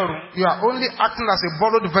You ilé Ọlọ́run. you are only acting as a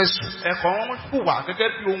borrowed vessel. Ẹ̀kọ́ ń hùwà gẹ́gẹ́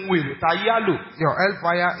bí ohun èlò tá a yá lò. Your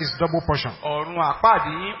hellfire is double portion. Ọ̀run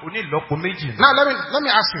àpáàdé yín onílọ́po méjì. Now let me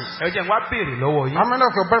ask you. Ẹ jẹ́ n wá béèrè lọ́wọ́ yín. How many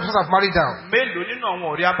of your brothers have married down? Mélòó nínú àwọn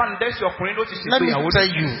ọ̀rẹ́ abánidẹ́sẹ̀ ọkùnrin ló ti Let me ṣègbéyàwó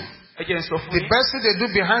tell ní? you. Ẹ jẹ́ n sọ fún The yín. best thing they do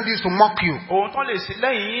behind you is to mock you Ohun tán lè ṣe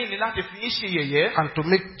lẹ́yìn yín ni láti fi yín ṣe yẹ̀yẹ́. and to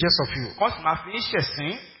make jest of you. Kán sì máa fi yín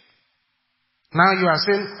ṣẹ̀sín. Now you are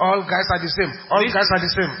saying all guys are the same. All guys are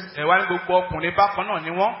the same. Ẹ wá ní gbogbo ọkùnrin bákan náà ni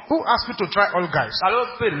wọ́n. Who asked you to try all guys? Ta ló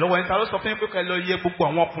béèrè lọ́wọ́ yín? Ta ló sọ fún yín pé kẹ́ lọ yẹ gbogbo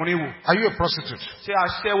àwọn ọkùnrin wò? Are you a prostitute? Ṣé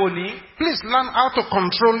aṣẹ́wó ni? Please learn how to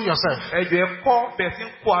control yourself. Ẹ jọ̀ọ́ ẹ kọ́ bẹ́ẹ̀ tí ń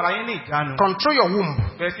kó ara yín ní ìjánu. Control your womb.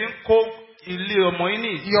 Bẹ́ẹ̀ tí ń kó ilé ọmọ yín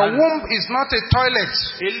ní Your ìjánu. womb is not a toilet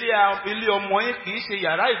Ilé ọmọ yín kì í ṣe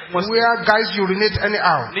yàrá ìgbọ̀nsẹ̀. where guys urinate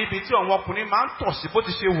anyhow. Níbi tí àwọn ọkùnrin máa ń tọ̀ sí bó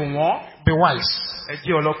ti ṣe wù wọ́n. Be wise Ẹ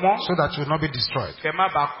jẹ́ ọlọ́gbọ́n. so that you will not be destroyed. Kẹ́ má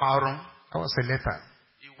bàa parun. That was a letter.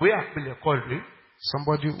 Ìwé àpilẹ̀kọ rèé.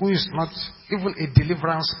 Somebody who is not even a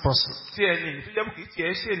deliverance person. Tí ẹni ìtújẹ́bù kì í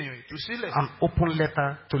tiẹ̀ ṣe ènìyàn ìtúsílẹ̀. An open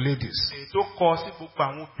letter to ladies. Èyí tó kọ sí gbogbo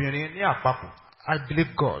àwọn obìnrin ní àpapọ̀. I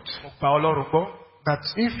believe God Mo gba Ọlọ́run gbọ́. that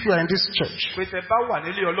if you are in this church Pé tẹ bá wà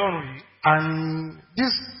nílé Ọlọ́run yìí. and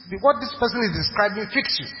what this person is describing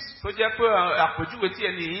fits you, Tó jẹ́ pé àpèjúwe tí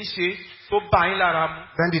ẹni yìí ń ṣe tó bá yín lára mu.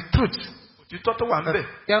 then the truth Òtítọ́ tó wà ń that bẹ̀.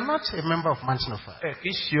 you are not a member of Mountain of Fire. Ẹ kì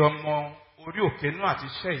í ṣe ọmọ orí òkè náà àti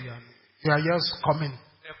iṣẹ́ ìyanu. You are just coming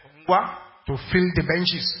Ẹ kàn ń wá to fill the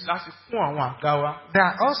benches. láti kún àwọn àga wa. There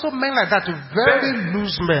are also men like that, very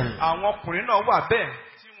loose men. Àwọn ọkùnrin náà wà bẹ́ẹ̀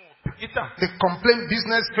tí wọn ò bìkítà. They complain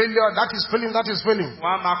business failure, that is failing, that is failing.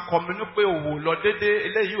 Wọ́n á máa kọminú pé òwò lọ dédé,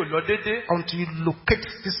 eléyìí ò lọ dédé. Until you locate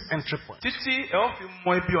this entry point Títí ẹ ó fi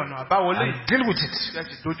mọ ibi ọ̀nà àbáwọlé yìí. and deal with it. Ẹ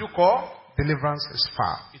sì dojú kọ. Deliverance is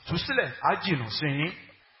far. Ìtúsílẹ̀ á jìnnà sí yín.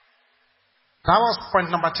 That was point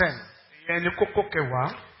number 10. Ìyẹn ni kókó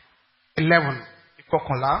kẹwàá. 11.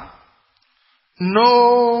 Ìkọkànlá.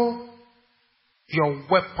 Know your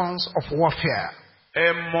weapons of warfare.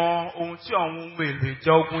 Ẹ mọ ohun tí àwọn ohun èlò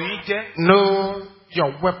ìjà ogun yín jẹ́. Know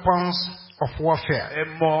your weapons of warfare. Ẹ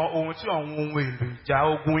mọ ohun tí àwọn ohun èlò ìjà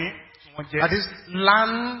ogun yín wọ́n jẹ́. That is,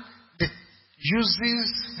 learn the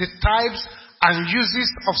uses, the types and uses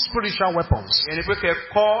of spiritual weapons. Ìyẹn ni pé kẹ́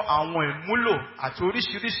kọ́ àwọn ìmúlò àti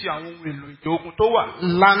oríṣiríṣi àwọn ohun èlò ìjà ogun tó wà.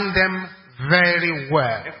 Learn them very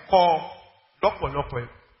well. Ẹ kọ́ lọ́pọ̀lọpọ̀ ẹ̀.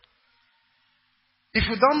 If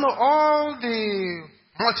you don't know all the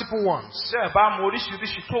multiple ones, Ṣé ẹ bá mọ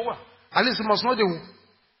oríṣiríṣi tó wà? at least you must know the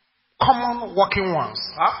common working ones.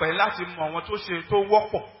 Pàápàá láti mọ àwọn tó ṣe tó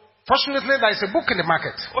wọ́pọ̀. Fortunately, there is a book in the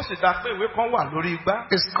market. Ó sì dá pé ìwé kan wà lórí igbá.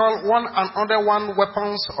 It's called 101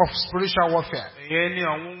 Weapons of Spiritual Warfare. Ìyẹn ni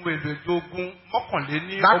àwọn ohun èlò ìjà ogun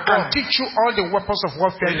mọ́kànléní That can ọgọ́rùn-ún. teach you all the weapons of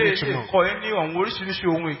warfare you need to know. Kọ́ ẹ ní àwọn oríṣiríṣi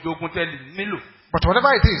ohun ìjà ogun tẹ́lẹ̀ nílò. But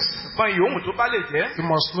whatever it is, Ṣùgbọ́n ìyóhùn tó bá lè jẹ́. you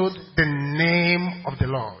must know the name of the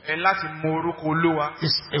Lord. Ẹ láti mọ orúkọ Olúwa.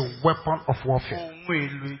 It's a weapon of warfare. Ohun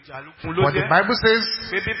èlò ìjà lókun ló What the jẹ́. Bible says,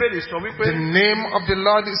 Pé Bíbélì sọ wípé the name of the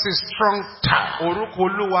Lord is a strong tower. orúkọ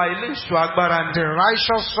Olúwa ilé ìṣọ́ agbára ni. The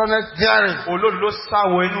righteous runneth therein Olórí ló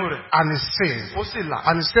sáwọ inú rẹ̀. and is saved. Ó sì là.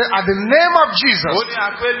 And he said, at the name of Ó Jesus, ní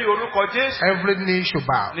agbélé orúkọ Jésù. every knee shall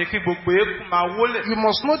bow. Ní kí gbogbo eékún máa wólẹ̀. You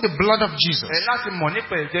must know the blood of Jesus. Ẹ láti mọ̀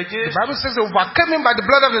nípa ẹ̀jẹ̀ The Jésù. Bible says they overcame him by the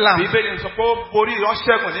blood of the Lamb Bíbélì sọ pé ó borí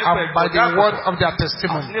ọ̀ṣẹ́gun nípa and by the word of their àti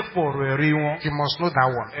testimony. nípa ọ̀rọ̀ ẹ̀rí wọn. You must know that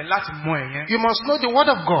one. Ẹ láti mọ ẹ̀yẹn. You must know the word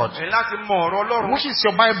of God, Ẹ láti mọ ọ̀rọ̀ Ọlọ́run. which is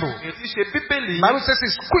your Bible. Èyí ṣe Bíbélì. The Bible says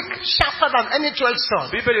it's quick, sharper than any two-edged sword.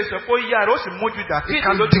 Bíbélì sọ pé ó yára ó sì mójú dà kí It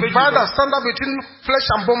can ìlú lójú méjì divide lọ. and stand up between flesh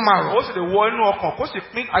and bone marrow. Ó sì lè wọ inú ọkàn kó sì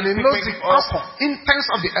pín And it knows the ọkàn. cost intents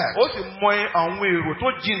of the earth. Ó sì mọ àwọn èrò tó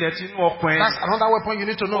jinlẹ̀ tí inú ọkàn That's ẹ̀. another weapon you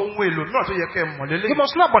need to know. Ohun èlò náà tó yẹ kẹ́ ẹ mọ̀ You lélẹ̀.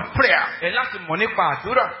 must know about prayer. Ẹ láti mọ̀ nípa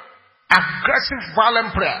àdúrà. Aggressive,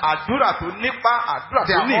 violent prayer. Àdúrà tó nípa àdúrà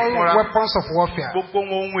They tó are ní all ìfúnra. weapons of warfare. Gbogbo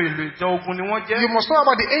ohun èlò ìjà ogun ni wọ́n jẹ́. You must know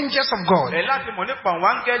about the angels of God. Ẹ láti mọ̀ nípa àwọn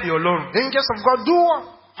áńgẹ́lì Ọlọ́run. The angels of God do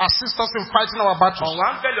assist us in fighting our battles. Àwọn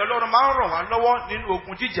áńgẹ́lì Ọlọ́run máa ń ràn wá lọ́wọ́ nínú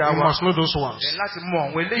ogun jíjà You wa. must know those ones. Ẹ láti mọ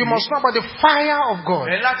àwọn eléyìí. You must know about the fire of God,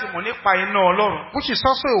 Ẹ láti mọ̀ nípa iná Ọlọ́run. which is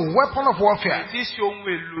also a weapon of warfare. Tí í ṣe ohun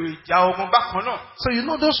èlò ìjà ogun bákan náà. So you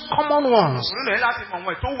know those common ones. Òun náà ẹ láti mọ̀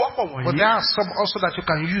àwọn ètò wọ́pọ̀ But wọ̀nyí. there are some also that you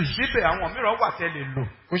can use, Síbẹ̀ àwọn mìíràn wà tẹ́ lè lò.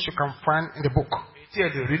 which you can find in the book. Èyí tí ẹ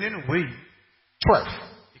lè rí nínú ìwé yìí. 12.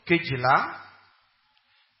 Ìkejìlá.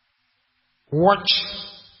 Watch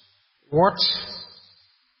what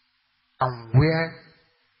and where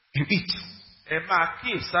you eat. Ẹ máa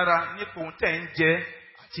kíyèsára nípa ohun tẹ́ ń jẹ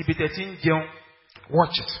àti ibi tẹ́ ti ń jẹun.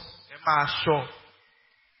 Watch it. Ẹ máa ṣọ́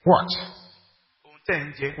What? ohun tẹ́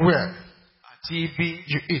ń jẹ Where àti ibi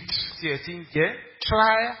you eat. tí ẹ ti ń jẹ.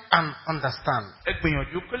 Try and understand Ẹ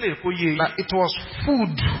gbìyànjú kó lè kó yé that yín it was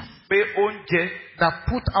food pé oúnjẹ that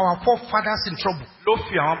put our forefathers in trouble. ló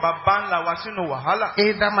fi àwọn bàbá ńlá wa sínú wàhálà.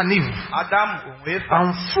 Adam and Eve. Ádámù òun Éfà.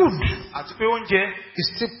 And food Àti pé oúnjẹ is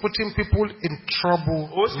still putting people in trouble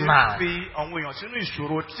ó sì now. fi àwọn èèyàn sínú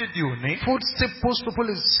ìṣòro títí di òní. Food still puts people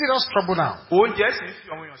in serious trouble now. Oúnjẹ sì ń fi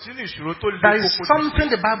àwọn èèyàn sínú ìṣòro tó le There is koko. something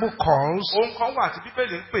the Bible calls Ohun kan wà tí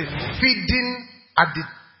Bíbélì ń pè ní feeding at the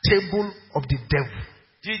table of the devil.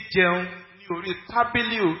 jíjẹun ní orí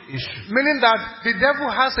tábìlì èṣù. Meaning that the devil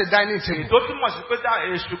has a dining Èyí table. tó túmọ̀ sí pé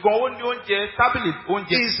èṣù gan ó ní oúnjẹ tábìlì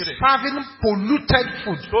oúnjẹ Is tirẹ̀. serving polluted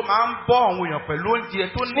food. Tó máa ń bọ́ àwọn èèyàn pẹ̀lú oúnjẹ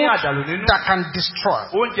tó ní àdàlù nínú. That can destroy.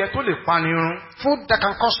 Oúnjẹ tó lè panirun. Food that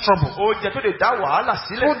can cause trouble. Oúnjẹ tó lè dá wàhálà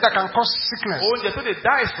sílẹ̀. Food that can cause sickness. Oúnjẹ tó lè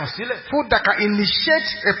dá àìsàn sílẹ̀. Food that can initiate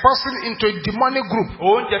a person into a demonic group.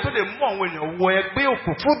 Oúnjẹ tó lè mú àwọn èèyàn wọ ẹgbẹ́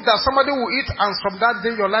òkùnkùn. Food that somebody will eat and from that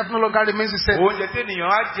day your life no longer remains the same. Oúnjẹ tí ènìyàn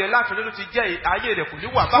á jẹ láti ọdún tó ti jẹ́ ayé rẹ̀ kò ní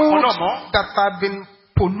wà bákan Food náà mọ́. that have been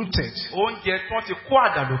polluted, Oúnjẹ tí wọ́n ti kó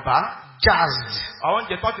àdàlù bá. jazzed, Àwọn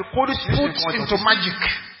oúnjẹ tí wọ́n ti kó oríṣiríṣi put nǹkan into ìdọ̀tí magic,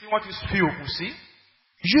 tí wọ́n ti fi òkun sí.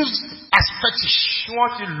 used as fetish, Tí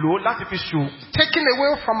wọ́n ti lò láti fi ṣe òkun. taken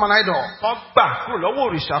away from an idol Wọ́n gbà kúrò lọ́wọ́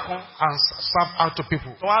òrìṣà kan. and served out to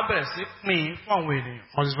people. Tí wọ́n á bẹ̀rẹ̀ sí pín fún àwọn ènìyàn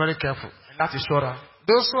One is very careful. láti ṣọ́ra.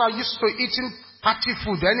 Those who are used to eating party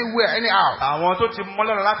food anywhere, anyhow, Àwọn tó ti mọ́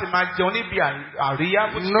lọ́rọ̀ láti máa jẹun níbi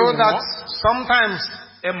àríyá bó ti know wù that wọ́n. sometimes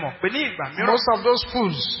Ẹ mọ̀ pé ní ìgbà mìíràn most of those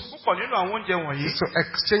foods púpọ̀ nínú àwọn oúnjẹ wọ̀nyí is to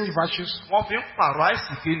exchange virtues, wọ́n fi ń pààrọ̀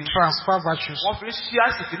àìsìkí ni. transfer virtues, Wọ́n fi ń ṣí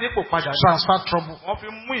àìsìkí nípò padà ni. transfer trouble, Wọ́n fi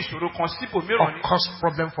ń mú ìṣòro kan sípò mìíràn or ni. cause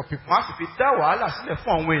problem for people. Wọ́n á sì fi dá wàhálà sílẹ̀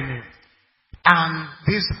fún àwọn ènìyàn. And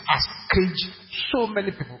these are caged so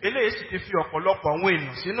many people. Eléyìí sì ti fi ọ̀pọ̀lọpọ̀ àwọn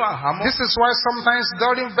ènìyàn sínú àhámọ́. This is why sometimes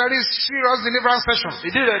during very serious deliverance sessions,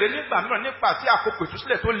 Ìdí rẹ̀ rẹ̀ nígbà mìíràn nípa tí àkókò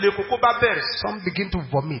ìtúsílẹ̀ tó le koko bá bẹ̀rẹ̀. some begin to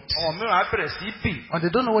vomit. Àwọn mìíràn á bẹ̀rẹ̀ sí bì. And they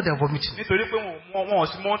don't know what they are vomiting. Nítorí pé wọn ò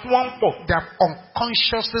sì mọ ohun tí wọ́n ń pọ̀. They have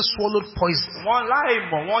unconsciously swallowed poison Wọ́n láì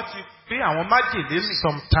mọ̀ wọ́n ti gbé àwọn májèlé mì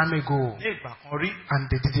some time ago ní ìgbà kan rí. and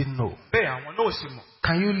they didn't know. Bẹ́ẹ̀ àwọn náà ò sì mọ̀.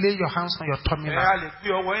 Can you lay your hands on your tummy Ẹ now á lè gbé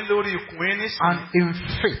ọwọ́ yín lórí ikùn yín and nísìnyí. in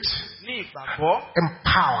faith, Ní ìgbàgbọ́ in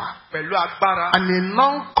power, pẹ̀lú agbára and in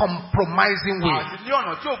non-compromising way? àti ní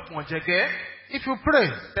ọ̀nà tí ò gbọ̀n jẹ̀gẹ́. If you pray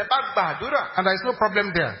Tẹ bá gba àdúrà and there is no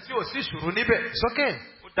problem there, tí ò sí ìṣòro níbẹ̀. it's okay.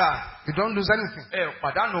 Ó dáa. You don't lose anything. Ẹ ò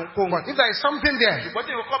pàdánù ohunkóhun. But if there is something there Ṣùgbọ́n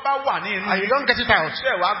tí nǹkan bá wà ní inú and you don't get it out,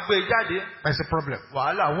 bẹ́ẹ̀ wá gbé e jáde, there's a problem.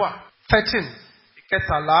 wàhálà wà. 13.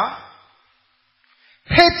 Ìkẹtàlá.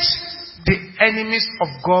 Hate the enemies of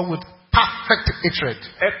God with perfect hatred.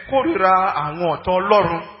 Ẹ kórìíra àwọn ọ̀tá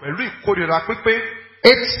Ọlọ́run pẹ̀lú ìkórìíra pípé.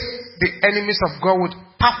 Hate the enemies of God with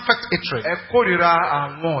perfect hatred. Ẹ kórìíra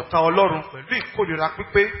àwọn ọ̀tá Ọlọ́run pẹ̀lú ìkórìíra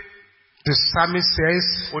pípé. The psalmist says,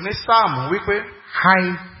 Onísáàmù wípé. I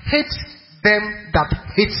hate them that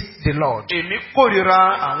hate the Lord. Èmi kórìíra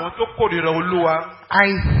àwọn tó kórìíra Olúwa. I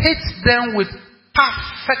hate them with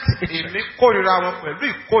perfect hatred. Èmi kórìíra wọn pẹ̀lú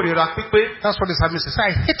ìkórìíra pípé. That's what the psalmist says.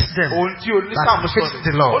 I hate them Ohun tí onísáàmù that hate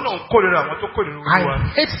the sọ Lord. ó náà kórìíra àwọn tó kórìíra Olúwa. I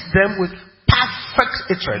hate them with perfect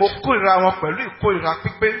hatred. Mo kórìíra wọn pẹ̀lú ìkórìíra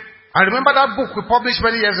pípé. I remember that book we published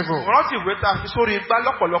many years ago. Mo rántí ìwé tá a fi sórí igbá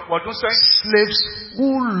lọ́pọ̀lọpọ̀ ọdún sẹ́yìn. Slaves who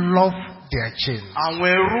love their chains Àwọn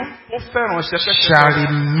ẹrú ó fẹ́ràn ṣẹ̀kẹ̀ṣẹ̀kẹ̀. shall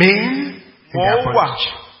remain in their Wọ́n wà bondage.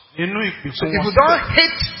 nínú So ìgbèkùn if you wọn. don't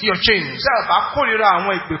hate your chains, Tí a bá kórìíra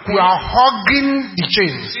àwọn ìgbèkùn you are hugging the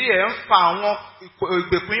chains. tí ẹ̀ ń fa àwọn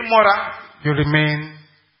ìgbèkùn yín mọ́ra, You remain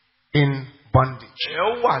in bondage. ẹ̀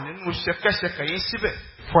ó wà nínú ṣẹ̀kẹ̀ṣẹ̀kẹ̀ yín síbẹ̀.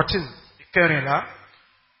 14. Ìkẹrìnlá.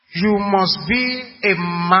 You must be a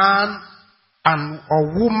man and a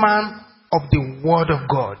woman of the word of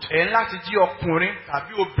God. Ẹ̀ ń láti jí ọkùnrin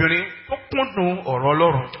tàbí obìnrin tó kúndùn ọ̀rọ̀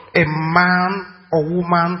Ọlọ́run. A man or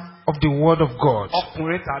woman of the word of God.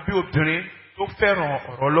 Ọkùnrin tàbí obìnrin tó fẹ́ràn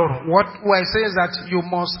ọ̀rọ̀ Ọlọ́run. What we're saying is that you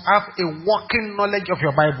must have a working knowledge of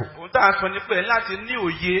your Bible. Ohun tá a sọ ni pé ẹ̀ ń láti ní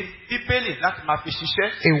òye Bíbélì láti máa fi ṣiṣẹ́.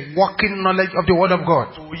 A working knowledge of the word of God.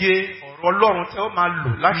 Òye ọ̀rọ̀ Ọlọ́run tí ó máa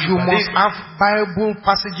lò láti You ìgbàlẹ́ must have Bible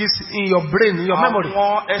passages in your brain, in your memory.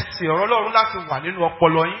 Àwọn ẹsẹ̀ ọ̀rọ̀ Ọlọ́run láti wà nínú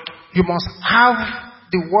ọpọlọ yín. You must have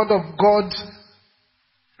the word of God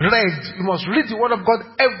read. You must read the word of God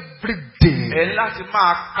every day. Ẹ láti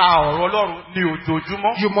máa ka ọ̀rọ̀ Ọlọ́run ní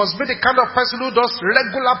ojoojúmọ́. You must be the kind of person who does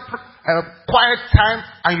regular quiet time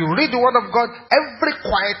and you read the word of God every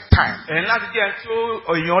quiet time. Ẹ láti jẹ́ ẹni tí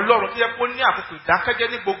èèyàn Ọlọ́run tí yẹ kó ní àkókò ìdákẹ́jẹ́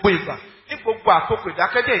ní gbogbo ìgbà. Ní gbogbo àkókò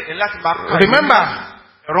ìdákẹ́jẹ́ ẹ láti máa ka. Remember,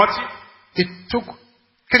 rántí. it took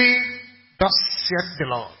 3, thus saith the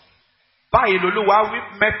Lord. Báyìí l'Olúwa wí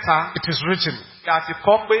mẹ́ta. It is written. Àti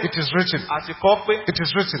kọ́ pé. It is written. Àti kọ́ pé. It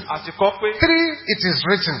is written. Àti kọ́ pé. 3, it is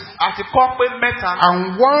written. Àti kọ́ pé mẹ́ta.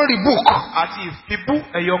 And 1 rebuke Àti ìfibú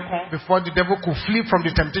ẹyọ kan. before the devil could flee from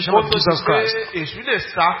the temptation of Jesus Christ. Èṣù lè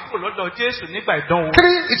sá kúrò lọ́dọ̀ Jésù nígbà ìdánwò.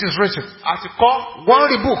 3, it is written. Àti kọ́. 1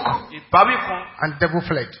 rebuke Ìbáwí kan. and devil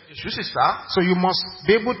fled. Èṣù sì sá. So you must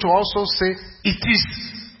be able to also say, it is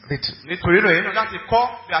written. Nítorí rẹ̀ yẹn láti kọ́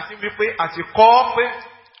bí a ti wí pé àti kọ́ pé.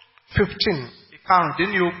 15.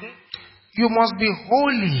 Ìkarùndínlógún. You must be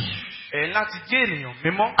holy Ẹ láti jẹ́ ènìyàn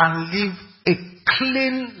mímọ́. and live a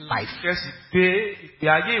clean life. Kẹ́sì gbé ìgbé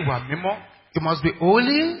ayé ìwà mímọ́. You must be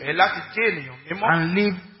holy Ẹ láti jẹ́ ènìyàn mímọ́. and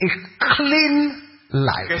live a clean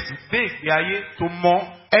life. Kẹ́sì gbé ìgbé ayé tó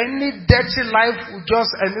mọ́. Any dirty life will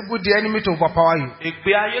just enable the enemy to overpower you.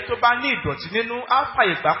 Ìgbé ayé tó bá ní ìdọ̀tí nínú á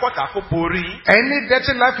fàyè gbà kọ́tà kó borí. Any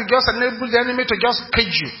dirty life will just enable the enemy to just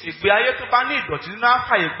cage you. Ìgbé ayé tó bá ní ìdọ̀tí nínú á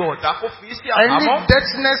fàyè gbà ọ̀tá kó fi sí Any àhámọ́.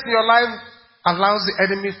 dirtiness in your life allows the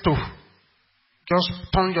enemy to just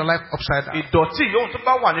turn your life upside down. Ìdọ̀tí yòówù tó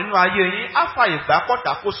bá wà nínú ayé yín á fàyè gbà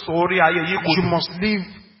kọ́tà kó sọ orí ayé yín You kodò. must live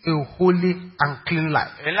a holy and clean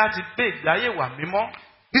life. Ẹ láti gbé ìgbé ayé ìwà mímọ́.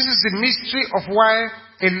 This is the mystery of why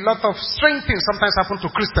a lot of strange things sometimes happen to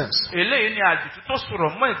Christians. Eléyìí ni àjèjì tó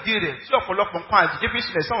sọ̀rọ̀ mọ́ ìdí rẹ̀ tí ọ̀pọ̀lọpọ̀ nǹkan àjèjì fi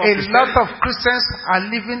sílẹ̀ sáwọn A lot Kristẹni. of Christians are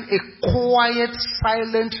living a quiet,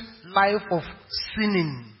 silent life of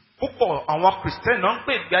sinning. Púpọ̀ àwọn Kristẹni náà ń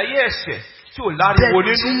pè ìgbé ayé ẹ̀ṣẹ̀ tí ò láriwo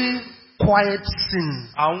nínú. Dirty, quiet sin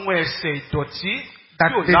Àwọn ẹ̀ṣẹ̀ ìdọ̀tí that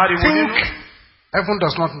tí ò they láriwo nínú. think heaven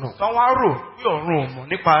does not know. Tán wá rò bí ọ̀run ò mọ̀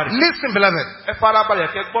nípa rẹ̀. Listen, beloved. Ẹ farabalẹ̀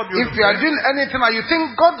kẹ́ gbọ́ bí If you are doing anything and you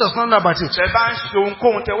think God does not know about it, Tẹ bá ń ṣe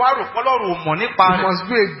ohunkóhun tẹ wá rò pọ́lọ́run ò mọ̀ nípa you rẹ̀. must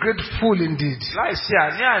be a great fool indeed. Láì ṣe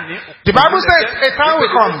àní-àní. The Bible says a time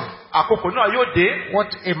will come àkókò náà yóò dé.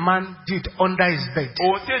 What a man did under his bed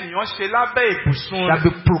Ohun tí ènìyàn ṣe lábẹ́ ibùsùn that rẹ̀.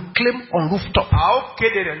 be proclaimed on rooftop. A ó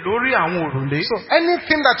kéde rẹ̀ lórí àwọn òrùlé. So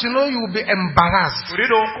anything that you know you will be embarrassed. Torí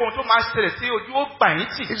ohunkóhun tó máa ṣẹlẹ̀ tí ojú ó gbà yín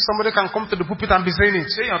tì. If somebody can come to the pulpit and be saying it,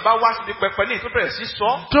 Ṣé èèyàn bá wá síbi pẹpẹ ní ìtúbẹ̀rẹ̀ sí sọ?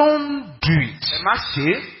 don't do it. Ẹ má ṣe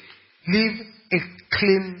é. Live a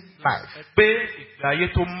clean life. Ẹ gbé ìgbé ayé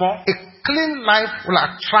tó mọ́. A clean life will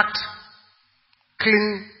attract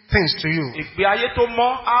clean things to you. Ìgbé ayé tó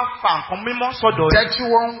mọ́ á fa nǹkan mímọ́ sọ́dọ̀ yín. Dirty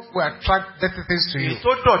one will attract dirty things to you. Èyí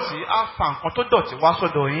tó dọ̀tí á fa nǹkan tó dọ̀tí wá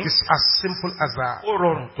sọ́dọ̀ yín. It's as simple as that. Ó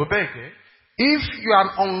rọrùn tó bẹ́ẹ̀ gẹ́. If you are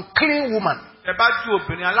an unclean woman, Ẹ bá jú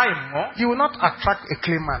obìnrin aláìmọ́. you will not attract a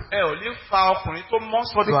clean man. Ẹ ò ní fa ọkùnrin tó mọ́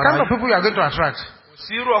The sọ́dọ̀ kind ara of yín. people you are going to attract, Kò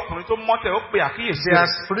sí irú ọkùnrin tó mọ́ tẹ̀ ó pe àkíyèsí they are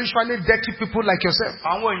rẹ̀. spiritually dirty people like yourself.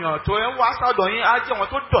 Àwọn èèyàn tó ń wá sọ́dọ̀ yín á jẹ́ wọn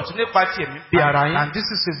tó dọ̀tí nípa ti ẹ̀mí bí ara yín. And this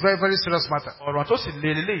is a very, very serious matter. Ọ̀rọ̀ tó sì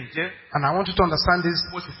le leléyìí jẹ́. And I want you to understand this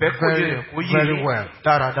Mo sì fẹ́ kó yé very, rẹ̀ kó yé very yín well.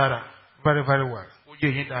 dáradára. Very, very well. Kó yé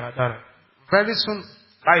yín dáradára. Very soon,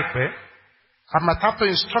 Láìpẹ́, I might have to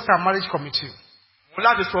instruct our marriage committee. mo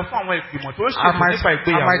láti sọ fún àwọn ìgbìmọ̀ tó ń I ṣètò might, nípa I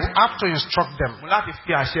ìgbéyàwó. might have to instruct them Mo láti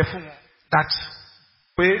fi àṣẹ fún wọn that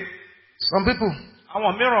pé some people,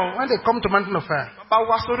 àwọn mìíràn when they come to Mountain of Fire wọ́n bá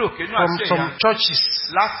wá sórí òkè ní from àṣẹ some ìyá churches,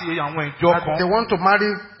 láti àwọn ìjọ that kan they want to marry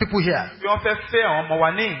people here, bí wọ́n fẹ́ fẹ́ àwọn ọmọ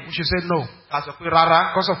wa níyìn. we should say no A sọ pé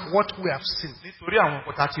rárá because of what we have seen nítorí àwọn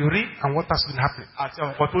nǹkan tá a ti rí and what has been happening. àti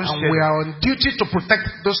àwọn nǹkan tó ń And we ṣẹlẹ̀. are on duty to protect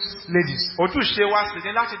those ladies. Ojúṣe wa sì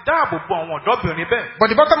ni láti dáàbò bo àwọn ọ̀dọ́bìnrin bẹ́ẹ̀. But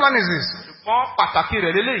the bottom line is this: Ṣùgbọ́n pàtàkì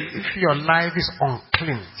rẹ̀ lélẹ́yìí. if your life is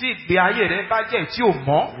unclean, Tí ìgbé ayé rẹ bá jẹ́ tí ò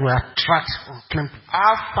mọ́, you attract unclean people.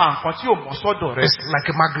 á fa nǹkan tí ò mọ́ sọ́dọ̀ rẹ. It's like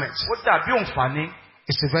a magnet. Ó dàbí òǹfààní.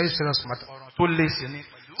 It's a very serious matter. Ọ̀rọ̀ tó le sí ni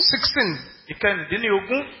pẹ̀lú. 16.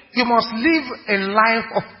 Ìkẹrìndínlógún. You must live a life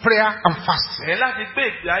of prayer and fasting. Ẹ láti gbé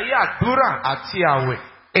ìgbé ayé àdúrà àti àwẹ̀.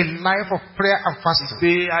 A life of prayer and fasting.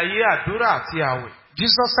 Ìgbé ayé àdúrà àti àwẹ̀.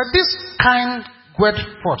 Jesus said, this kind goeth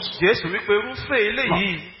forth Jésù wípé irúfẹ́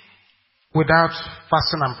eléyìí without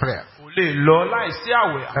fasting and prayer. kò lè lọ láìsí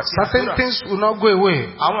àwẹ̀ àti Certain àdúrà. things will not go away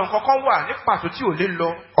Àwọn nǹkan kan wà ní pàtó tí ò lè lọ.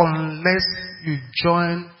 unless you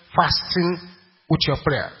join fasting with your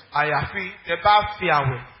prayer. Àyàfi ẹ bá fi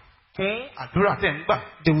àwẹ̀ fún àdúrà tẹ̀ ń gbà.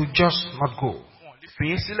 They will just not go. Wọ́n lè fi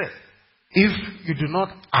yín sílẹ̀. If you do not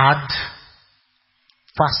add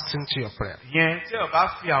fasting to your prayer. Ìyẹn tí ẹ bá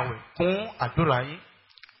fi àwẹ̀ fún àdúrà yín.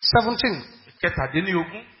 17.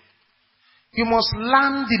 Ìkẹtàdínlógún. You must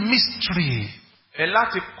learn the mystery Ẹ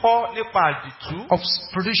láti kọ́ nípa àdìtú of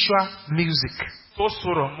spiritual music. tó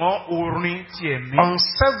sọ̀rọ̀ mọ́ orin ti ẹ̀mí. On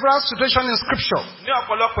several situations in scripture, Ní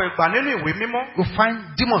ọ̀pọ̀lọpọ̀ ìgbà nínú ìwé mímọ́, you find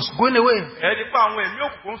demons going away ẹni pé àwọn ẹ̀mí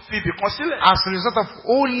òkùnkùn fi ibì kan sílẹ̀. as a result of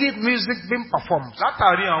holy music being performed.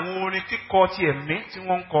 Látàrí àwọn orin kíkọ ti ẹ̀mí tí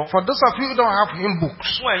wọ́n ń kọ. For those of you who don't have hymn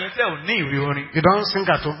books, Fún ẹ̀yin tẹ́ ò ní ìwé orin. you don't sing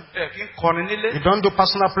at home, Ẹ kì í kọrin nílé. you don't do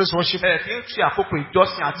personal praise worship, Ẹ kì í ṣe àkókò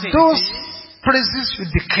ìjọsìn àti those ìdí. praises you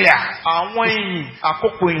declare. Àwọn ìyìn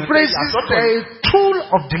àkókò ìyìn tẹ́ Praises yàtọ̀tọ̀ are a tool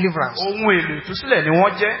of deliverance ohun èlò ìtúsílẹ̀ ni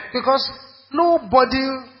wọ́n jẹ́. because nobody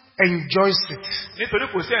enjoys it Nítorí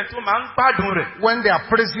kò sí ẹni tó máa ń gbádùn rẹ̀. when they are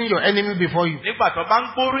praising your enemy before you. Nígbà tó bá ń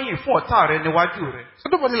gbóríyìn fún ọ̀tá rẹ̀ níwájú rẹ̀. So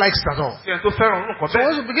nobody likes it at all. Sí ẹni tó fẹ́ràn orúkọ So bẹ́ẹ̀.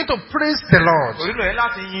 once you begin to praise the Lord Torí náà ẹ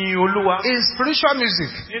láti yin Olúwa in spiritual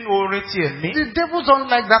music, nínú orin ti ẹ̀mí. the devils don't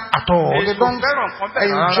like that at all. They don't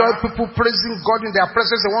enjoy people praising God in their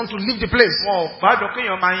presence. They want to leave the place. Wọn ò gbádùn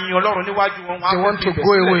kéèyàn máa yin Ọlọ́run níwájú wọn. They Wọ́n á want fẹ́ to fi ibẹ̀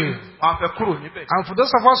go sílẹ̀. away. Wọ́n á fẹ́ kúrò níbẹ̀. And for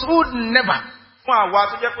those of us who never Fún àwa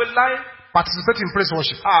tó jẹ́ pé láé participate in praise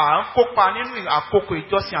worship, à ń kópa nínú àkókò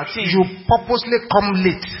ìjọsìn àti you ìyìn. purposely come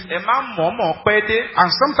late. Ẹ má mọ̀ọ́mọ̀ pẹ́ dé. And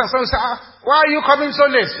sometimes someone say, why are you coming so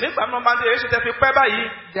late? Nígbà tí wọ́n bá dé, èyí ṣe tẹ́ fi pẹ́ báyìí.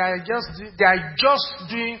 They are just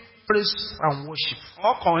doing praise and worship.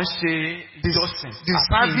 Wọ́n kàn ń ṣe ìjọsìn. The àti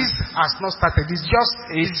service has not started. It's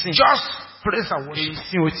just praise and worship.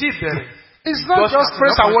 ìsìn ò tí ì bẹ̀rẹ̀. It's not just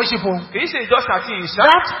praise and worship. Kìí ṣe ìjọsìn àti ìṣá.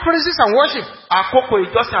 That praises and worship Àkókò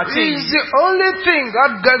ìjọsìn àti is ìyìn. the only thing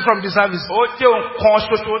God gets from the service. Ó jẹ́ ohun kan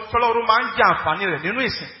ṣoṣo tọ́lọ́run máa ń jẹ àǹfààní rẹ̀ nínú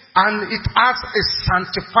ìsìn. And it has a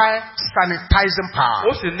sanctified, sanitizing power.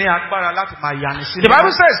 Ó sì ní agbára láti máa yani sí. The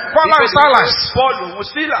Bible says, Paul and Silas, Paul òun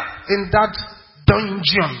Sílà in that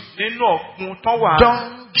dungeon. nínú ọ̀gbun tán wà.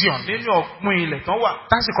 Dungeon. Nínú ọ̀gbun ilẹ̀ tán wà.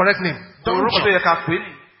 That's the correct name. Orúkọ tó Dungeon. yẹ ká pè é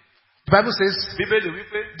nì. The Bible says Bíbélì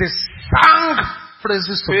wípé they sang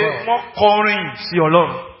praises to pé God wọ́n kọrin sí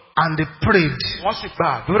Ọlọ́run. and they prayed. Wọ́n sì gba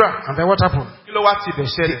àdúrà. And then what happened? Kí ló wá ti bẹ̀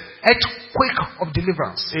ṣẹlẹ̀? Earthquake of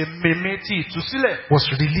deliverance Èmèmé ti ìtúsílẹ̀. was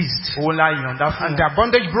released. Òun la yọ̀ǹda fún And wọn. their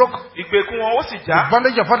bondage broke. Ìgbèkùn wọn ó sì The já.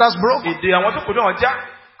 bondage of others broke. Èdè àwọn tó kù náà já.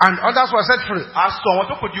 And others were set free. A sọ àwọn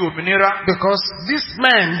tó kù di òmìnira. Because these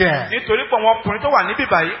men there Nítorí pé àwọn ọkùnrin tó wà níbí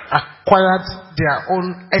báyìí. acquired their own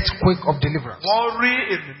earthquake of deliverance. Wọ́n rí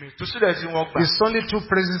èmìmì ìtúsílẹ̀ tí wọ́n gbà. It's only two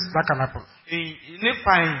praises that can happen.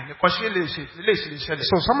 Nípa ìyìn nìkan ṣe lè ṣẹlẹ̀.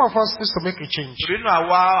 So some of us need to make a change. Torí náà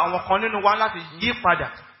àwọn kan nínú wa láti yí padà.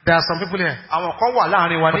 There are some people here. Àwọn kan wà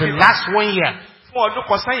láàrin wa For the níbí. last 1 year, Fún ọdún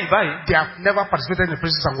kan sẹ́yìn báyìí. they have never participated in the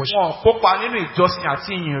praises and worship. Wọ́n kópa nínú ìjọsìn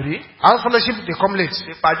àti ìyìn rí. House fellowship, they come late.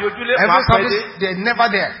 Ìpàdé ojúlé Every máa pẹ́ dé. service, they're never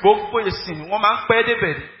there. Gbogbo ìsìn wọ́n máa ń pẹ́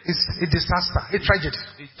débẹ̀ ni. It's a disaster, a tragedy.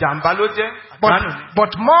 Ìjàmbá ló jẹ́. Àdánù ni.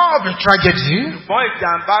 But more of a tragedy Ṣùgbọ́n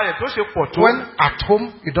ìjàmbá rẹ̀ tó ṣe pọ̀ tó. when at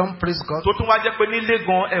home you don't praise God. Tó tún wá jẹ́ pé nílé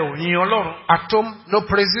gan ẹ ò yin Ọlọ́run. At home, no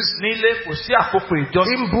praises. Nílé kò sí àkókò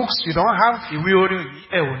ìjọsìn. In books, you don't have. Ìwé orin yìí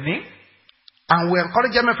ẹ ò ní. And we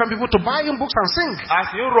encourage MFM people to buy in books and sing. A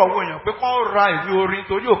sì ń rọ̀ owó èèyàn pé kán ra ìwé orin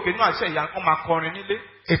torí òkè náà àṣẹ ìyá kan máa kọrin nílé.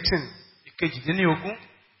 18. Ìkejìdínlógún.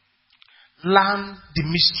 Learn the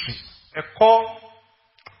mystery Ẹ̀kọ́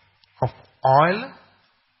of oil,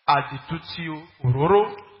 àdìtú ti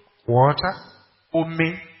òróró, water,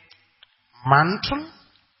 omi, mantle,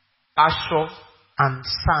 aṣọ and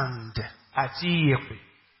sand. àti iyẹ̀pẹ̀.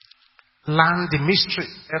 Learn the mystery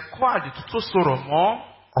Ẹ̀kọ́ àdìtú tó sọ̀rọ̀ mọ́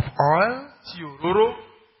of oil, ti òróró,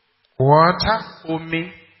 water,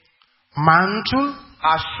 omi, mantle,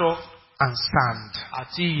 aṣọ and sand.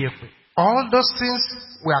 àti iyẹ̀pẹ̀. All those things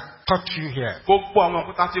we are taught you here. Gbogbo àwọn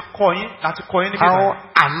òkúta láti kọ́ yín níbí How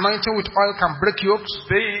báyìí. anointing with oil can break yokes.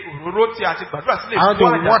 Bí òróró tí a ti gbàdúrà sílẹ̀ How the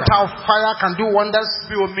fún water àjàgà. of fire can do wonders.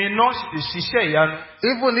 Bí omi iná sì lè ṣiṣẹ́ ìyanu.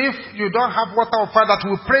 Even if you don't have water of fire that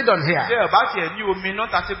we prayed on here. Bí ẹ bá tiẹ̀ ní omi iná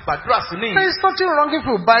tá a ti gbàdúrà sí There níyìn. is nothing wrong if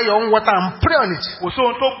you buy your own water and pray on it. Kò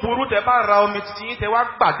sóhun tó burú tẹ bá ra omi títí yín tẹ wá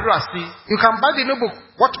gbàdúrà sí. You can buy the new book,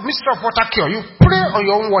 What Mystery of Water Cure. You pray on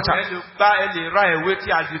your own water. Ẹ lè ra ìwé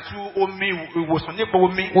tí a ti tú omi ìwòsàn nípa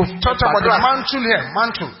omi. We've talked about the mantle here,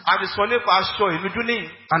 mantle, A ti sọ nípa aṣọ ìnujú níyìn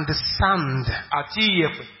and the sand, àti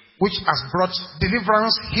iyẹ̀pẹ̀. which has brought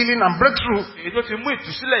deliverance, healing, and breakthrough Èyí tó ti mú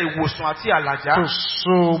ìtúsílẹ̀ ìwòsàn àti àlàjá to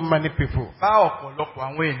so many people. bá ọ̀pọ̀lọpọ̀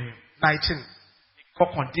àwọn ènìyàn. 19.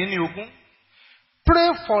 Kọkàndínlógún. Pray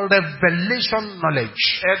for revelation knowledge.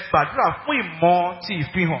 Ẹ gbàdúrà fún ìmọ̀ ti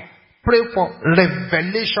ìfihàn. Pray for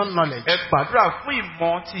revelation knowledge. Ẹ gbàdúrà fún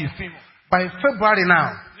ìmọ̀ ti ìfihàn. By February now,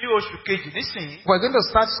 Ní oṣù kejì nísìnyí, we're going to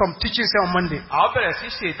start some teachings here on Monday. a ó bẹ̀rẹ̀ sí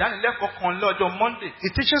ṣe ìdánilẹ́kọ̀ọ́ kan lọ́jọ́ Monday. The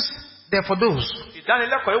teachings, they're for those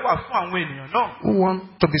Ìdánilẹ́kọ̀ọ́ yìí wà fún àwọn ènìyàn náà who want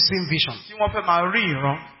to be seeing vision. tí wọ́n fẹ́ máa rí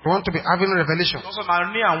ìran, They want to be having revelation. wọ́n fẹ́ máa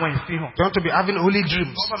ní àwọn ìfihàn, They want to be having holy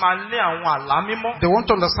dreams. wọ́n fẹ́ máa ní àwọn àlá mímọ́, They want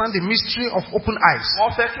to understand the mystery of open eyes.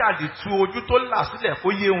 wọ́n fẹ́ kí àdìtú ojú tó là sílẹ̀ kó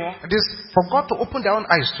yé wọn, It is for God to open their own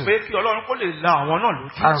eyes too pé kí Ọlọ́run kó lè la àwọn náà lójú.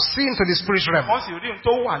 and see into the spirit realm. Wọ́n sì rí ohun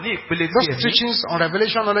tó wà ní ìpele tí Those ẹ̀mí. teachings on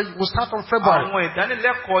revelation knowledge will start on February. Àwọn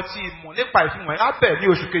ìdánilẹ́kọ̀ọ́ ti ìmọ̀ nípa ìfihàn á bẹ̀ ní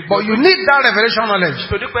oṣù kejì. But you need that revelation knowledge.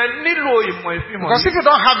 Torí pé nílò ìmọ̀ ìfihàn Because if yìí, you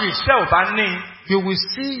don't have it, tẹ́ ò bá ní, you will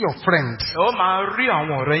see your friends ẹ ó máa rí àwọn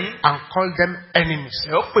ọ̀rẹ́ yín, and call them enemies.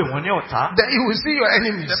 ẹ ó pè wọ́n ní ọ̀tá. Then you will see your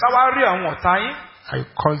enemies Ẹ bá wá rí àwọn ọ̀tá yín, and you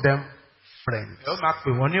call them friends. ẹ ó máa pè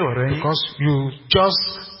wọ́n ní ọ̀rẹ́ yín. Because you just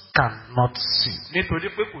cannot see. Nítorí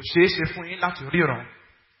pé kò ṣeé ṣe fún yín láti ríran.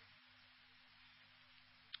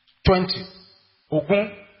 20.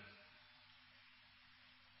 Ogún.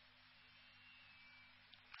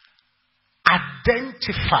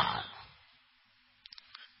 Identify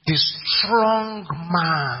the strong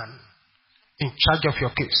man in charge of your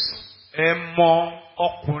case. Ẹ mọ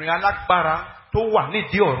ọkùnrin alágbára tó wà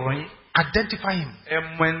nídìí ọ̀rọ̀ yín. Identify him Ẹ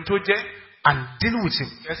mọ ẹni tó jẹ́. and deal with him.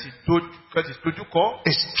 Kẹ́ sì dojú kọ.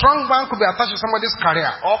 A strong man could be attached to somebody's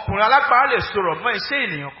career. Ọkùnrin alágbára lè sọ̀rọ̀ mọ́ iṣẹ́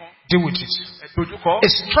ènìyàn kan. Deal with it. Ẹ dojú kọ. A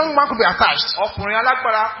strong man could be attached Ọkùnrin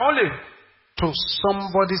alágbára kan lè to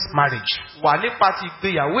somebody's marriage. wà nípa ti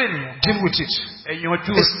ìgbéyàwó ènìyàn. Deal with it. Ẹ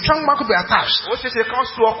yanjú A rẹ̀. strong man could be attached Ó ṣeéṣe kán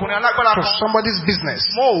so ọkùnrin alágbára to kan somebody's business.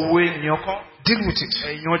 mọ́ òwò ènìyàn kan. Deal with it.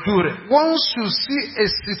 Ẹ yanjú rẹ̀. Once you see a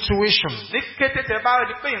situation, Ní kété tẹ bá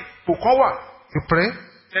rí pé ipò kan wà, you pray,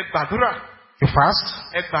 ẹ gbàdúrà, you fast,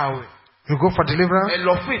 ẹ gbààwẹ̀, you go for ẹ deliverance,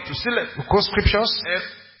 lọ fún ìtúsílẹ̀, you quote scriptures, ẹ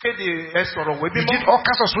kéde ẹ sọ̀rọ̀ ìwé you did mímọ́. all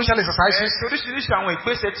kinds of spiritual Ẹ exercises, ṣe oríṣiríṣi àwọn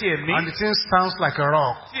ìgbésẹ̀ ti ẹ̀mí. and the thing stands like a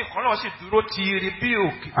rock Tí nǹkan náà sì dúró tiiri bí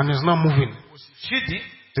òkè. and is not moving. Kò sì ṣídìí.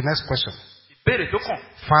 The next question. Ìbéèrè tó kàn.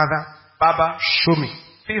 Father, Bàbá, show me.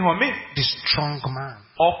 Fi hàn mí. the strong man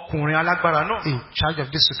Ọkùnrin alágbára náà. in charge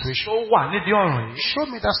of this situation. Tó wà nídìí ọ̀ràn yìí. Show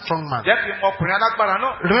me that strong man. Jẹ́ kí n mọ ọkùnrin alágbára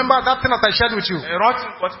náà. Remember that thing that I shared with you? Ìrántí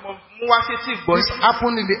nǹkan tí mo mú wá sí tí ìgbọ́ This yìí.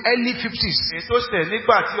 happened in the early 50s. Èyí tó ṣẹlẹ̀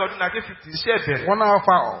nígbà tí ọdún 1950 ṣẹ̀ bẹ̀rẹ̀. One of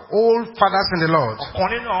our old fathers in the Lord Ọ̀kan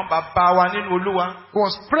nínú àwọn bàbá wa nínú Olúwa.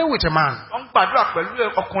 was praying with a man. Wọ́n ń gbàdúrà pẹ̀lú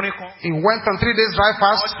ọkùnrin kan. He went on 3 days dry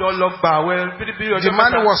fast. Wọ́n jọ lọ gbà àwẹ̀ bíríbírí ọjọ́ The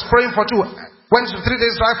man mẹ́ta. was praying for 2. Went to 3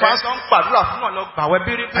 days dry fast Wọ́n ń gbàdúrà fún wọn lọ gbà àwẹ̀ and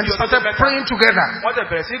bíríbírí ọjọ́ started mẹ́ta. praying together. Wọ́n dẹ̀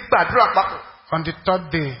bẹ̀rẹ̀ sí gbàdúrà papọ̀. On the 3rd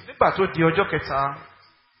day, Nígbà tó di ọjọ́ kẹta,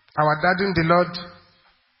 our daddy in the Lord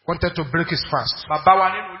wanted to break his fast. bàbá wa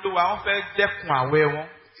nínú Olúwa wọ́n fẹ́ dẹ́kun àwẹ̀ wọn.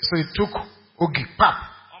 So he took ogi, pap,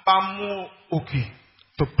 Wọ́n bá mú ògì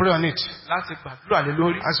to pray on it. láti gbàdúrà lé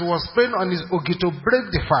lórí. As he was praying on his ogi to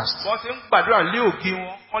break the fast, Wọ́n ti ń gbàdúrà lé ògì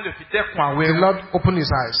wọn, wọ́n lè fi dẹ́kun àwẹ̀ the wọn. Lord opened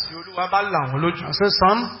his eyes Tí Olúwa bá là wọ́n lójú. and said,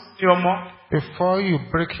 son, Ní ọmọ, before you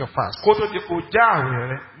break your fast, kó tó di kó já àwẹ̀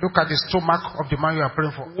rẹ̀, look at the stomach of the man you are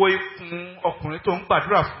praying for. wo ikùn ọkùnrin tó ń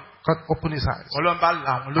gbàdúrà fún. God opened his eyes Ọlọ́run bá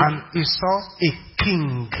là wọ́n lójú. and he saw a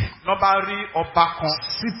king Wọ́n bá rí ọba kan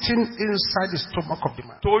sitting inside the stomach of the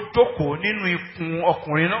man. tó jókòó nínú ikùn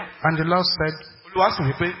ọkùnrin náà. And the Lord said, Olúwa sì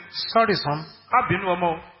wí pé, sorry son, má bínú ọmọ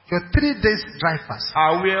o. your 3 days dry fast,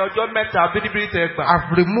 Àwẹ̀ ọjọ́ mẹ́ta bíríbírí tẹ gbà.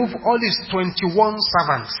 I've removed all his 21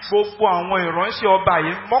 servants. Gbogbo àwọn ìránṣẹ́ ọba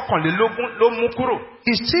yìí 21 ló mú kúrò.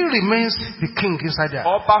 He still remains the king inside there.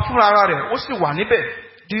 Ọba fúnra ara rẹ̀ ó sì wà níbẹ̀.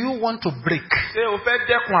 Do you want to break Ṣé o fẹ́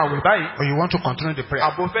dẹ́kun àwẹ̀ báyìí? or you want to continue the prayer?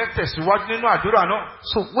 Àbò fẹ́ tẹ̀síwájú nínú àdúrà náà.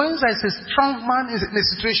 So when there is a strong man in a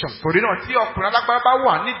situation, Torí náà tí ọkùnrin alágbára bá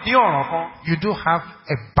wà nídìí ọ̀ràn kan, you do have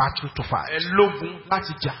a battle to fight. ẹ lógun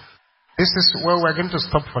láti jà. This is where we're going to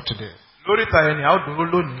stop for today. Lórí ìta ẹni a ó dúró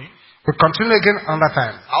lónìí. We'll continue again another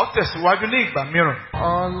time. A ó tẹ̀síwájú ní ìgbà mìíràn.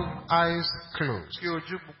 All eyes closed. Kí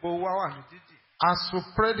ojú gbogbo wa wà ní dídì. As we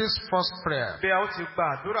pray this first prayer, Bí a ó ti gba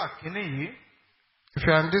àdúrà kínní yìí, if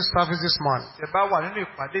you are in this service this morning, tẹ́ bá wà nínú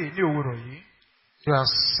ìpàdé yìí ní òwúrọ̀ yìí, you are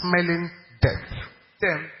smelling death.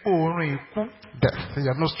 tẹ́ ń gbóòórùn ikú, Death in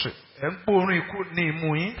your nostril. ẹ̀ ń gbóòórùn ikú ní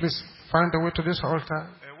imú yín. Please find a way to this altar.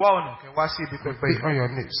 Ẹ wá ọ̀nà kẹ́ wá sí ibi pẹpẹ Be yìí. on your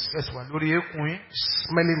knees. Ẹ sì wà lórí eékún yín.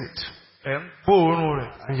 Smelling it. Ẹ̀ ń gbóòórùn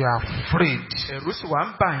rẹ̀. And you are afraid. Ẹ̀rù sì wá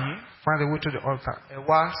ń bà yín. Find a way to the altar. Ẹ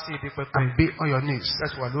wá sí ibi pẹpẹ And yìí. be on your knees. Ẹ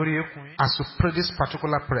sì wà lórí eékún yín. As we pray this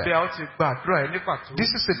particular Bí prayer. a ó ti gba àdúrà yìí ní pàtó. This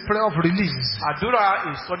is a prayer of release. Àdúrà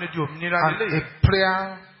ìsọnidi òmìnira And nílé a yìí.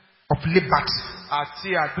 prayer of liberty. Àti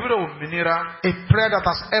àdúrà òmìnira. A prayer that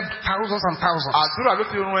has helped thousands and thousands. Àdúrà ló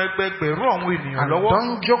fi run ẹgbẹgbẹ̀rún àwọn ènìyàn And lọ́wọ́.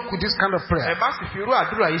 don't joke with this kind of Ẹ prayer. má sì fi irú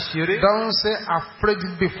àdúrà yìí ṣeré. Don't say I've prayed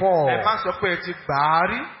it before. Ẹ má sọ pé ẹ ti gbà á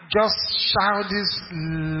rí. Just shout this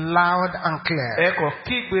loud and clear. Ẹ kàn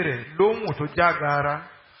kígbe rẹ̀ lóhùn tó já gaara.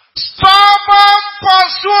 Stubborn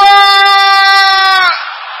pursuer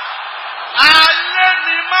Alẹ́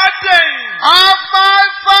ni má dẹ̀yìn. of my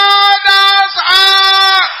father's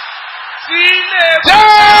house. Sí ilé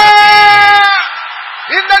Death!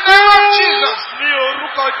 In the name of Jesus. Ní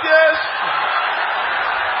orúkọ Jésù.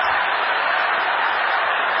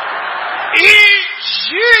 In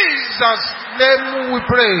Jesus' name we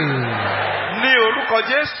pray. Ní orúkọ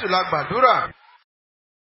Jésù la gbàdúrà.